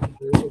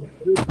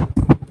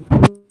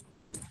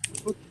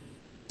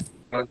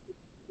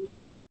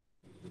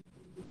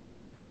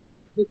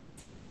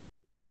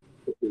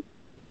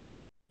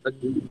in and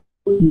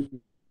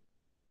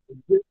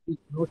this is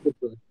not a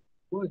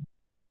point.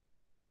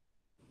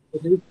 The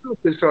nature of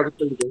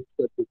historical events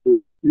that we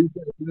do is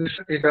the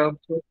explanation in terms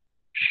of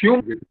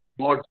human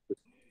gods.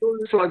 So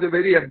this was a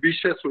very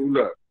ambitious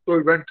ruler. So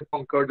he went to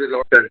conquer a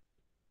lot of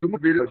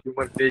human will,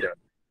 human nature.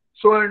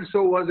 So and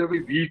so was a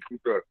very weak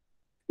ruler.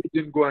 He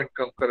didn't go and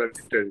conquer any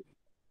territory.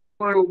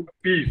 For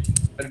peace,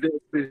 and they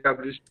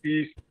established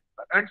peace,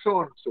 and so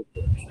on and so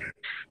forth.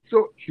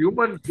 So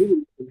human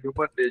will and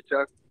human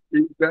nature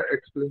is the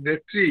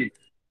explanatory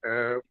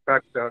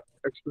factor,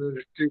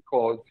 explanatory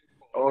cause,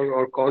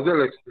 or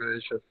causal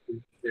explanation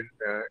in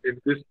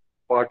this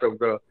part of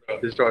the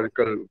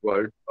historical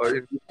world, or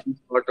in this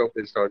part of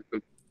the historical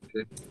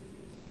fiction,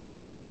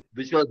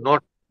 which was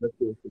not the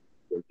case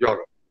in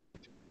Europe.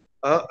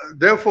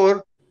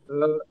 Therefore,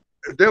 uh,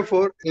 a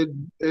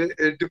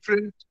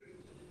different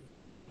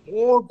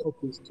mode of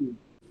history,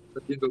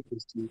 the kind of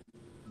history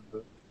uh,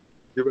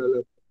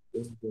 developed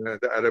in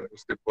the Arab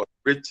Muslim world,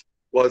 which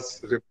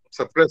was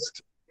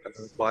suppressed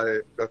by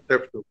the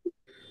theft of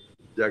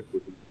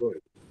jackpot world.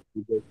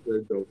 With the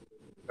spread of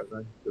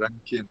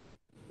ranking,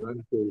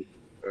 rampant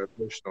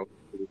notion of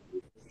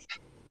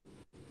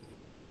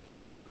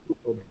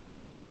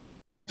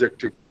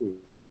objective truth.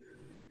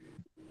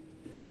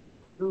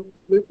 Now,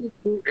 let me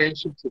to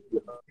ancient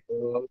India.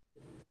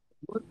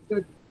 One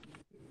that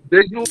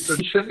there is no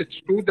tradition.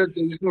 It's true that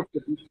there is no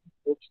tradition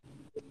of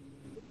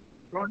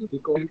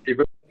recording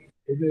events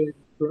in a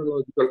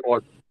chronological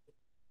order.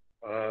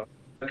 Uh,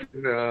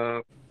 in,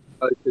 uh,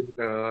 like in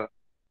the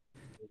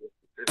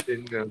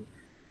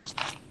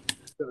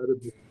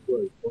Arab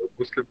world or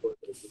Muslim world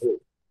as a whole.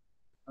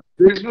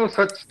 There is no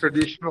such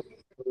tradition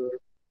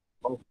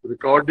of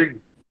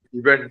recording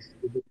events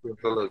in the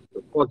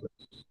chronological order.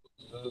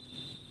 Uh,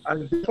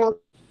 and therefore,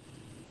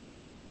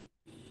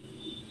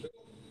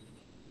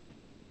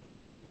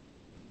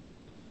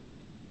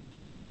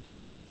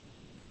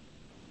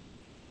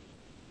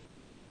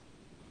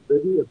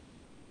 very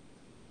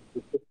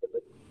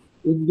important.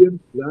 Indians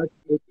lack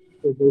the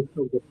notion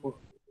of the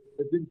past.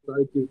 I think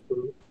try to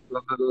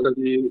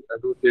chronologically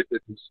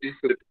annotated history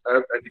so that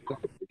have any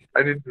concept.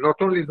 And it not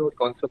only no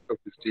concept of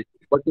history,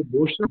 but the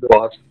notion of the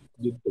past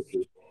being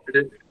okay. It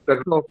is the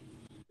notion of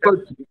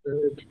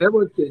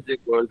never changing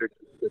world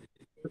existed.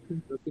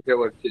 Nothing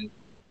ever changed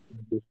in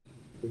this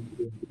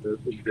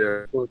in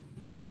their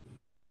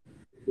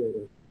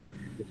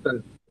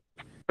understand.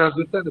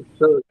 Understand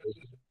absurd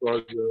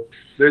because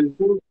there is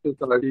no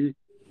society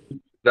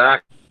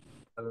that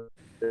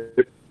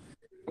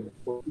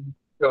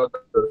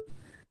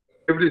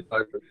every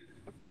time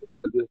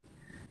they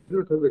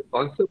don't have a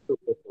concept of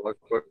the past,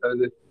 but has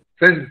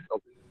a sense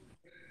of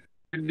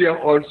it. India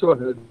also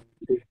has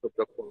a sense of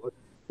the past,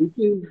 which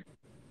is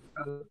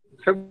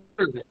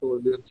several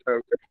historians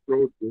have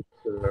explored this.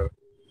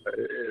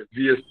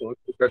 V.S.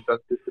 Marshall had done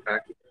this in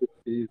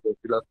 1950s.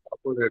 Vilas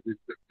Kapur had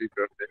recently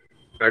done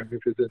a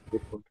magnificent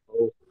book on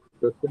how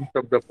the sense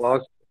of the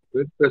past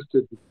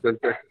manifested itself,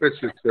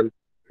 expressed itself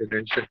in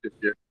ancient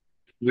India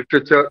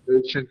literature,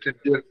 ancient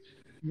Indian,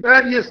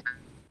 various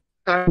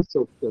kinds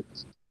of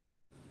texts.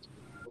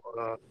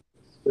 Uh,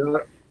 there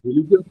are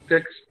religious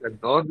texts and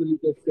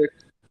non-religious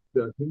texts.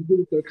 There are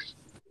Hindu texts,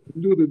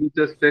 Hindu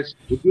religious texts,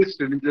 Buddhist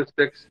religious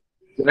texts,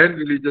 Jain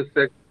religious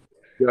texts.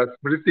 There are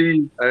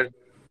Smriti and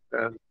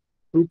uh,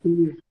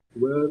 Shrutis,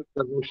 where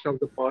the notion of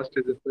the past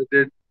is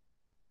embedded.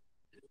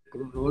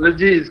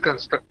 Chronology is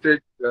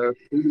constructed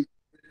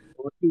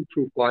partly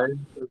through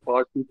poems and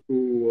partly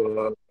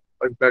through,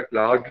 in fact,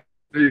 largely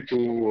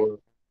through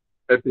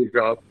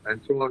epigraph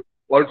and so on,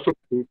 also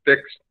through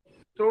text.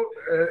 So,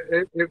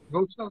 a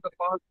notion of the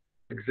past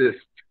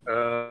exists.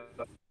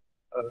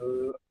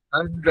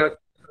 And that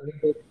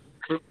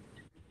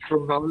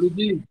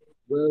chronology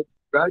were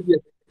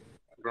various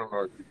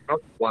chronology, not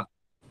one.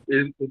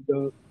 In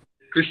the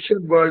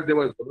Christian world, there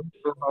was one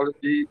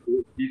chronology,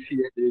 BC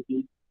and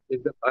AD.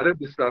 In the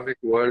Arab Islamic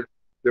world,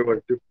 there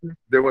were different.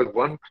 There was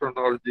one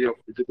chronology of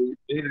Hijri,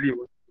 mainly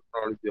one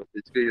chronology of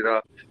Hijri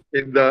era.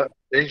 In the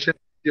ancient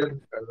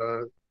Indian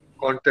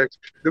context,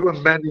 there were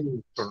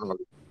many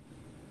chronologies,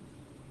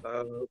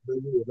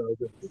 many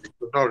rather many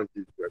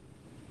chronologies.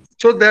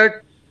 So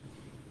that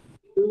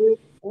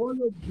all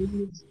of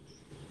these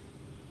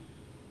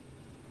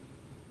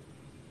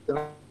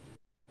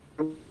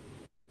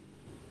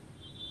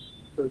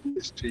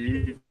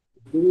history,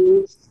 they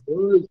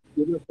merge,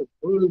 give us a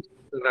merge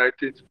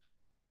narrative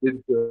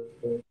with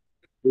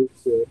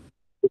with uh,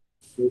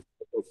 with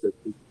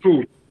objective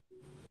truth.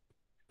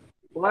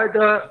 By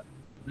the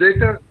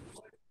later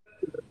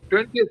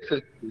 20th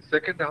century,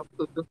 second half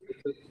of the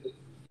 20th century,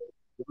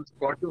 last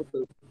quarter of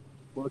the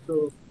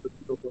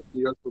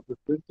years of the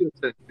 20th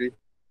century,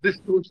 this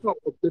notion of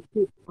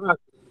objective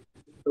fact,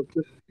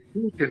 objective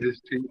truth in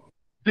history,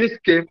 this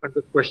came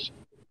under question.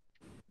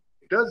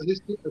 Does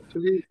history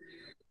actually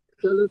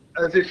tell us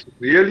as it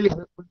really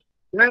happened?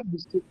 Can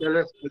history tell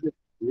us as it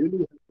really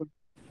happened?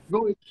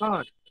 No, it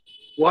can't.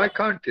 Why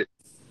can't it?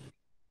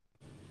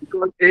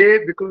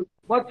 Because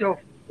much of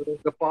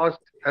the past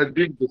has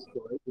been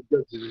destroyed. It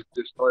gets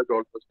destroyed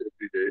almost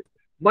every day.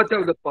 Much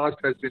of the past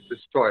has been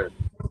destroyed,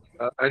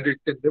 and it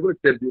can never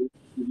give you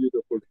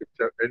the full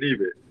picture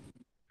anyway.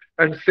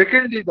 And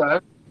secondly,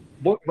 that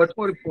much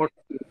more important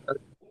is that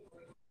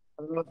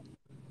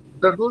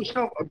the notion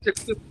of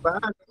objective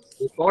facts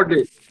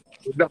recorded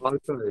in the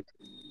archives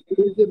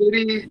is a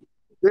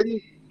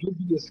very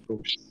dubious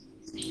notion,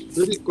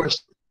 very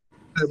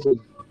questionable.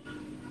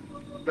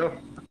 The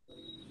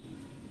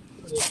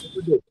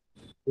evidence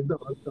in the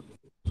archives.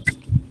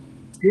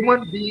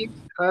 Human beings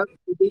have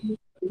a very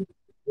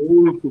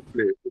role to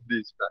play in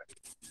these facts.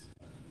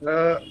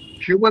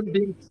 Human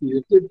beings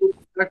created those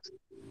facts,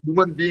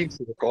 human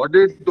beings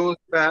recorded those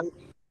facts,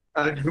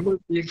 and human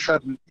beings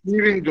are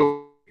receiving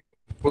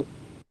those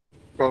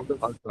from the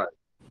archive.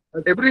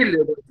 At every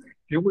level,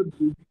 human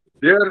beings,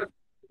 their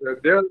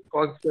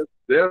concepts,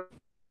 their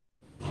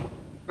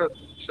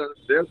assumptions,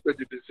 their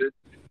prejudices,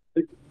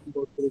 which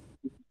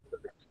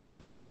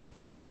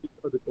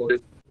are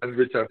recorded and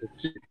which are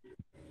received.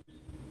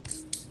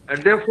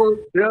 And therefore,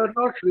 they are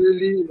not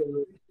really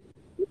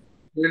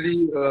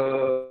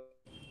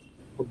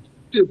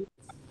objective.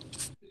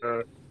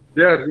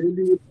 They are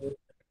really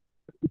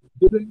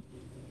different,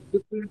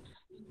 different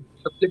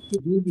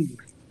subjective meanings.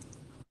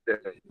 There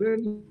are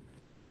many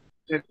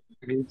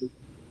meanings.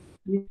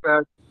 Each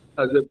fact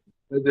has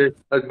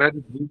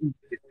many meanings.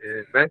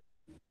 Many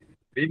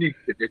meanings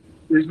in it.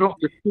 There is no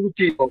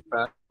objectivity of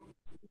fact,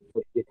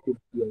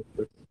 objectivity of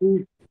the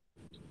truth.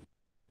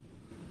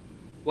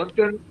 One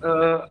can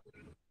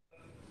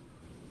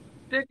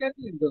take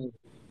any example.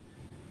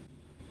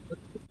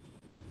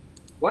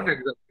 One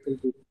example is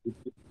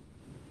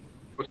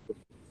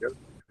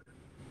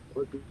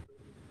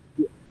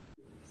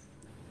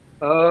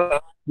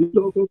we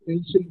talk of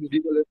ancient,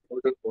 medieval, and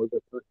modern all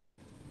the time.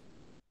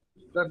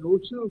 The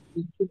notion of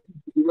ancient,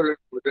 medieval, and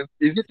modern,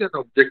 is it an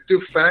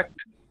objective fact?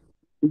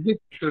 Is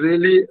it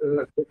really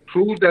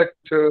true that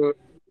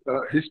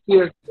history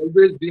has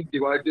always been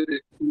divided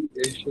into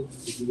ancient,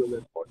 medieval,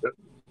 and modern?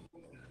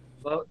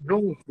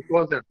 No, it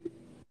wasn't.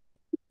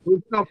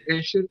 notion of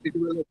ancient,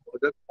 medieval, and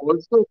modern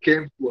also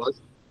came to us.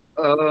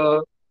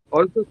 Uh,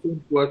 Also came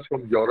to us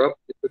from Europe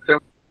in the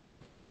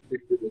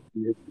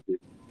 1788.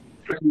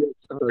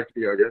 30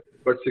 years,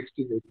 but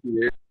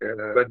 1688,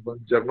 when one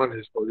German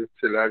historian,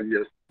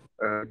 Hilarius,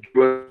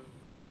 gave us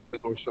the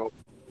notion of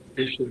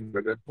ancient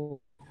medieval and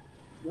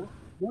modern.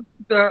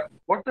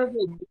 What are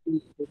the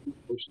implications of this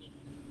question?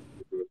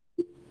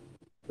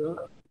 The,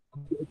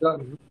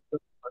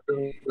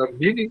 the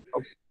meaning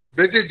of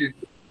embedded in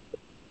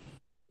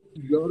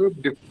Europe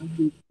defined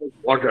it as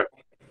modern.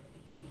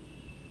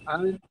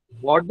 And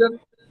modern,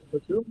 the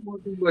term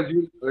modern was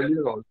used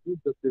earlier also,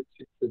 the 5th,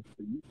 6th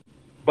century.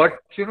 But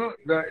in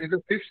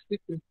the 5th,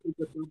 6th century,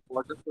 the term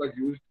modern was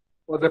used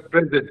for the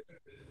present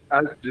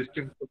as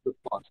distinct from the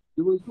past.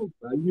 There was no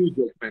value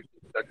judgment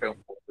in the term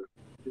modern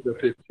in the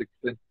 5th, 6th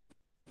century.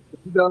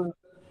 In the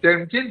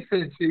 17th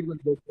century, when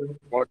the term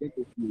modern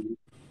is used,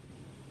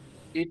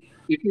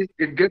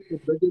 it gets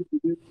embedded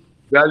with a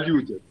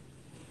value judgment.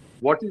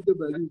 What is the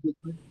value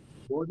judgment?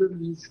 Modern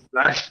means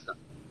rational.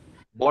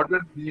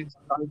 Modern means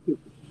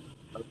scientific.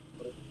 Uh,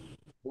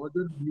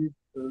 Modern means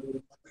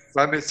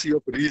primacy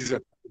of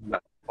reason in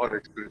life, or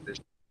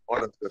explanation,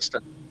 or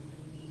understanding.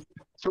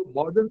 So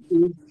modern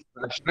is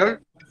rational,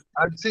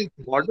 and since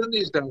modern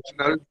is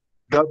rational,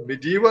 the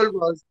medieval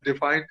was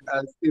defined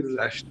as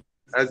irrational,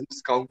 as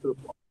its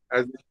counterpart,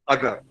 as its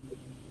other,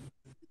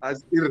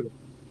 as irrational,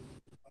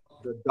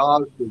 the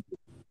dark ages,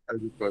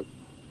 as it was.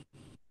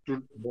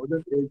 To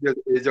modern age is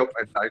the age of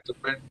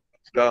enlightenment.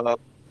 The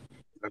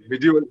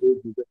medieval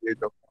age is the age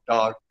of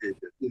dark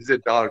ages. It's a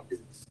dark age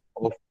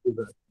of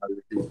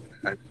irrationality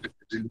and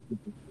religion.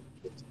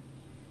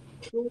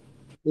 So,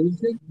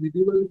 ancient,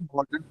 medieval, and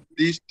modern,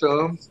 these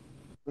terms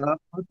are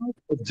not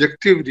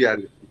objective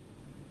reality.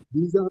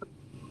 These are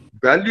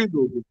value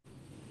loaded.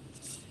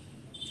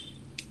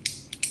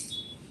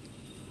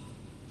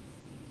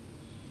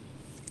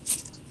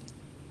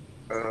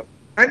 Uh,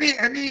 any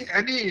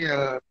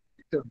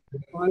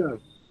empire,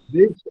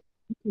 nation,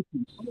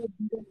 all of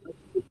these are.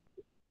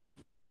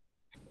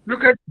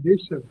 Look at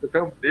nation, the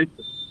term nation,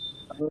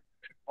 uh,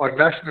 or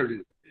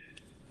nationalism.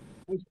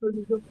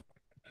 Nationalism,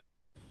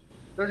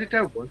 does it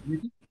have one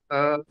meaning?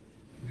 Uh,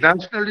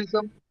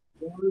 Nationalism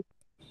was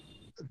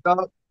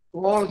the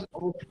cause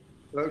of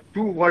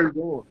two world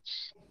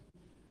wars.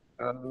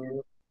 Uh,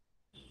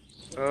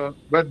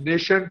 when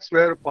nations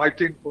were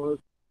fighting for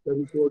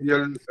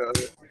territorial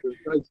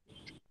rights.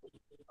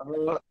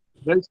 Uh,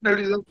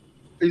 Nationalism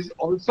is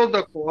also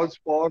the cause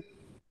for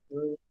uh,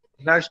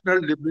 national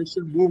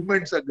liberation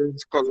movements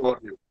against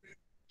colonialism.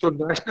 So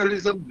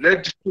nationalism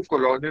led to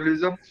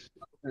colonialism,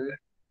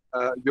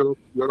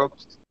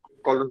 Europe's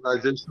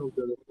colonization of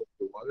the rest of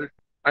the world,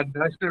 and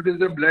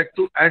nationalism led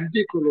to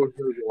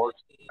anti-colonial wars,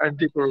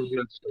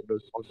 anti-colonial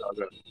struggles on the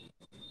other.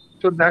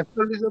 So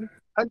nationalism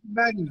has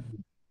many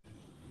meanings.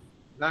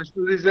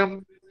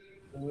 Nationalism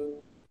uh,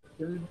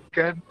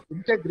 can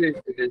integrate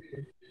the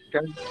nation,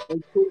 can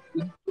also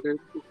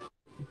integrate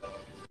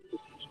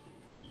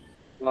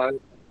by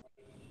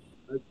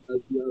as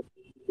we are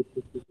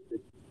discussing a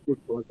good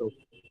part of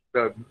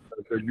the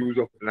use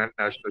of land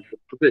nationalism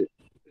today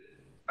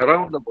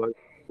around the world,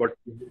 but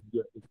in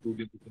India,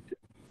 including in India.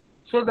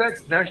 So that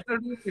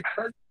nationalism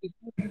itself is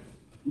not an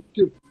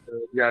objective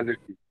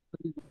reality.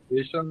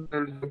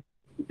 Nationalism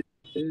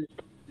is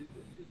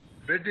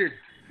embedded.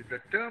 The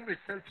term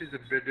itself is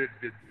embedded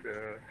with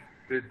uh,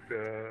 with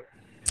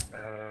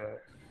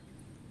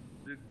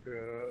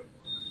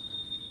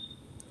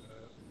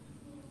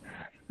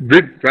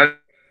with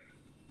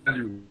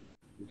values.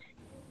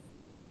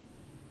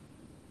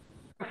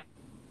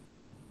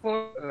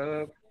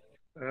 Therefore,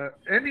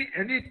 any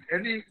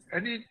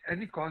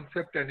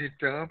concept, any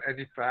term,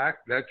 any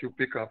fact that you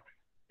pick up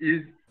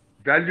is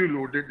value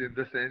loaded in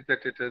the sense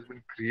that it has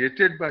been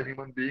created by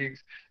human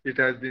beings, it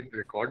has been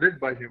recorded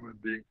by human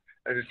beings,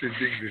 and it is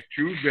being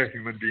retrieved by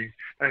human beings.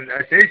 And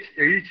at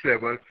each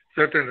level,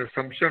 certain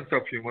assumptions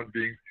of human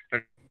beings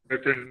and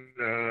certain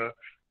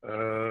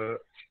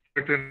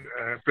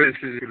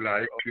prejudices, if you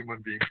like, of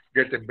human beings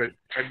get embedded.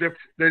 And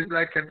there is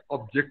like an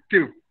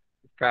objective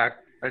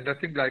fact and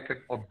nothing like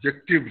an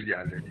objective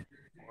reality.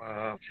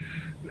 Uh,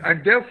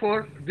 and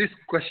therefore, this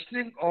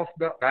questioning of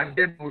the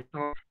abandoned notion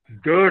of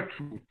the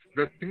truth,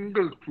 the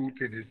single truth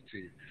in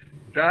history,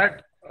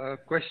 that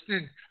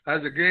questioning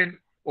has again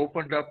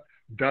opened up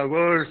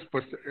diverse,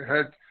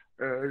 has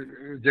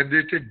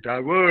generated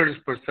diverse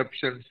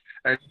perceptions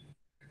and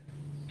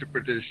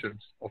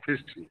interpretations of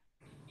history.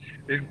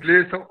 In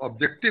place of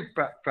objective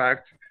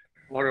facts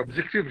or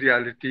objective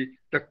reality,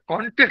 the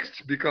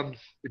context becomes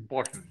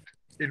important.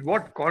 In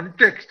what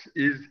context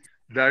is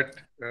that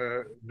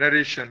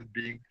narration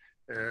being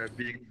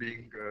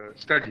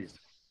studied?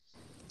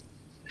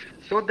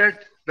 So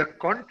that the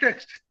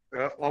context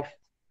of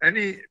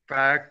any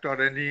fact or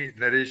any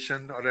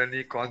narration or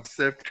any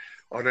concept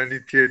or any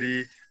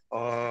theory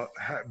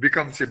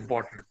becomes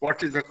important.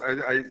 What is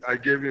I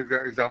gave you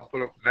the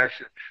example of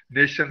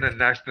nation and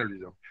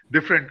nationalism.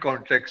 Different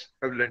contexts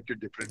have lent to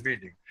different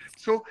meaning.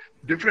 So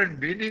different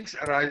meanings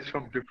arise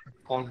from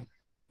different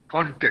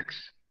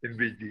contexts. in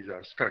which these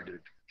are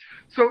studied.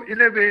 So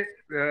in a way,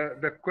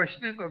 the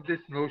questioning of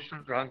this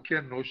notion,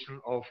 Rankian notion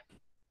of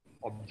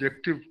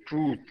objective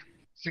truth,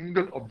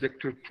 single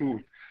objective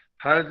truth,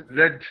 has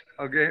led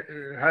again,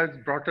 has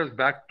brought us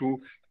back to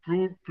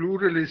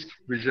pluralist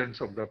visions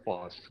of the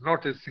past,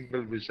 not a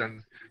single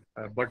vision,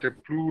 but a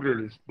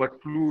pluralist,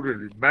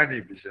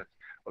 many visions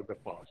of the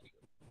past.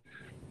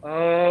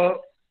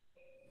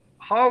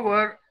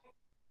 However,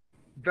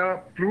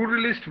 the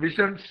pluralist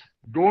visions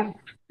don't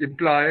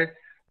imply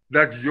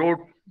that your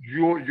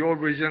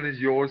vision is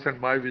yours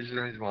and my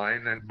vision is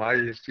mine and my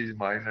history is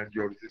mine and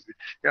yours is,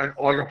 and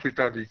all of it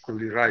are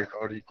equally right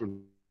or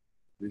equally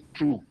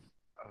true.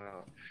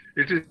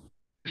 It is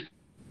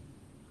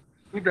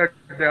true that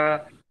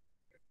the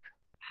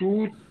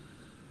truth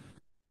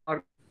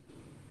are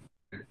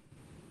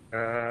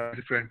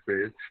different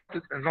ways,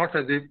 not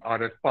as if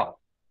are at par,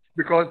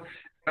 because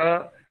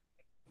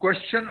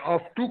question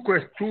of two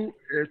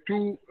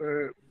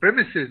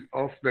premises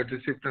of the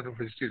discipline of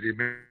history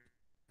remain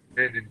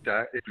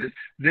intact.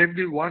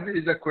 Namely, one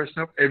is a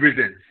question of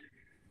evidence.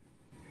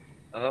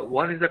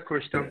 One is a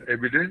question of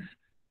evidence.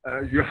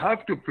 You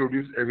have to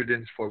produce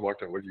evidence for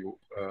whatever you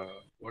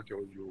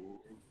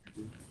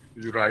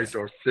write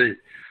or say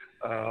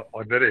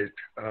or narrate.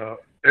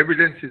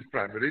 Evidence is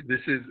primary.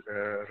 This is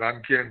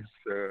Rankian's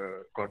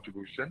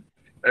contribution.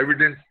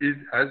 Evidence is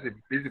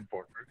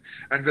important.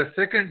 And the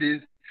second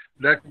is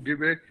that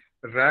give a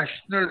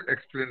rational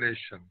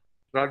explanation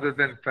rather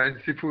than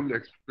fanciful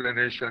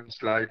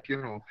explanations like, I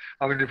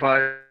mean, if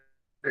I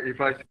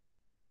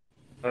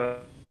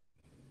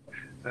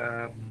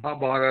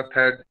Mahabharat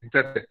had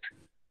internet,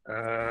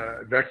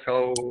 that's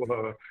how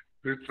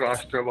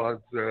Dhritarashtra was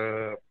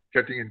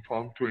getting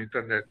informed through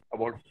internet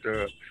about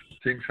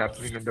things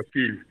happening in the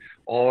field,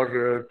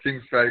 or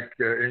things like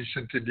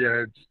ancient India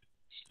had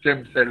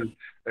stem cell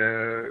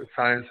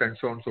science and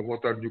so on and so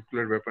forth, or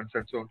nuclear weapons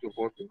and so on and so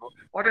forth,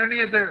 or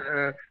any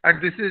other.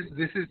 And this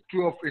is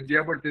true of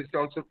India, but this is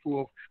also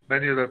true of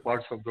many other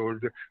parts of the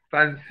world.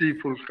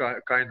 Fanciful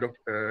kind of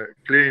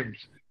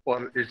claims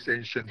for its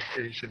ancient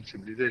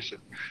civilization.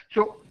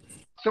 So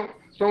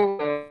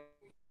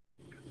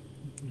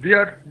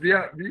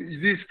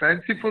these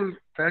fanciful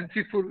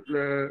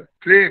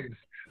claims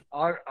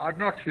are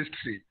not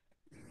history.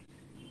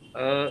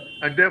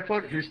 And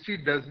therefore, history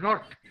does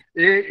not,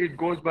 A, it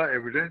goes by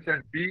evidence,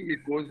 and B,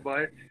 it goes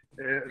by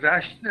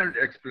rational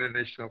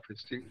explanation of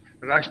history.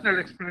 Rational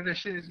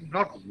explanation is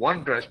not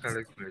one rational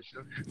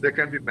explanation. There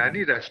can be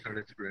many rational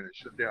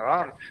explanations. There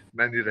are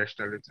many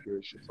rational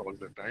explanations all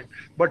the time.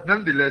 But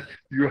nonetheless,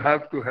 you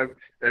have to have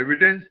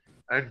evidence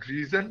and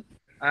reason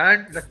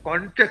and the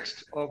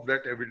context of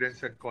that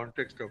evidence and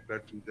context of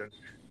that reason.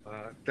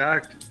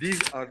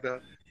 These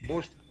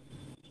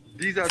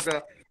are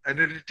the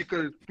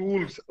analytical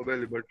tools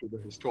available to the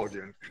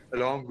historian,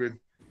 along with,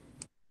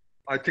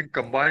 I think,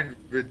 combined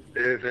with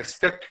a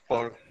respect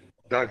for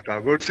the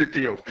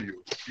diversity of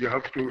views. You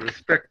have to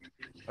respect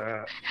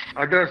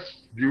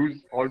others'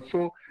 views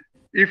also.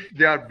 If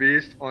they are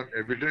based on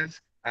evidence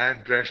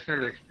and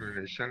rational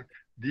explanation,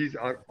 these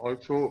are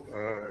also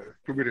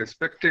to be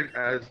respected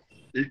as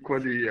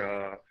equally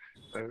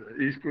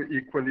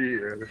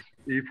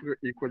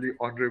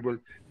honorable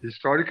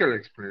historical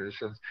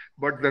explanations.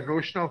 But the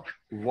notion of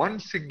one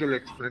single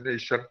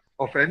explanation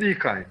of any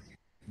kind,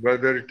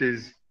 whether it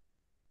is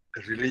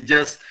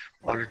religious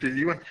or it is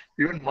even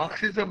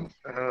Marxism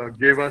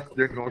gave us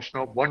the notion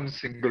of one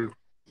single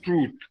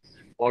truth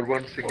or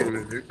one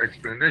single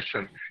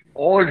explanation.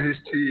 All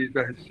history is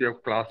the history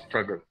of class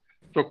struggle.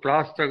 So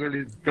class struggle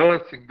is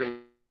the single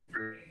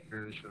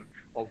explanation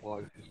of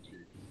all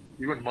history.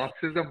 Even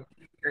Marxism,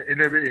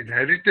 in a way,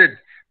 inherited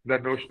the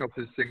notion of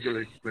a single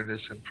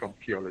explanation from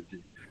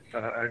theology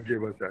and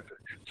gave us that.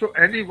 So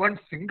any one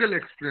single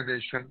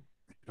explanation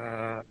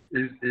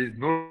is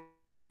no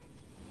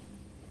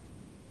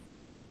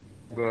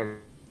longer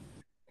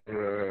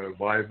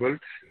viable.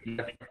 You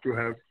have to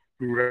have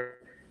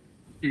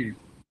plurality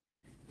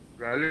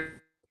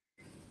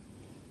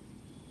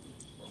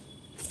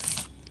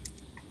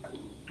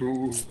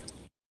to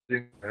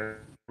then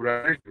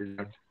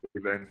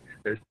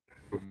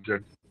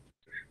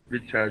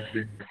which has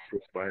been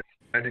expressed by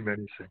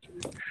many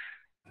centuries.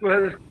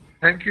 Well,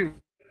 thank you.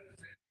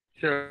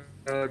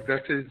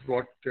 That is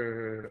what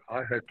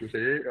I had to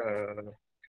say.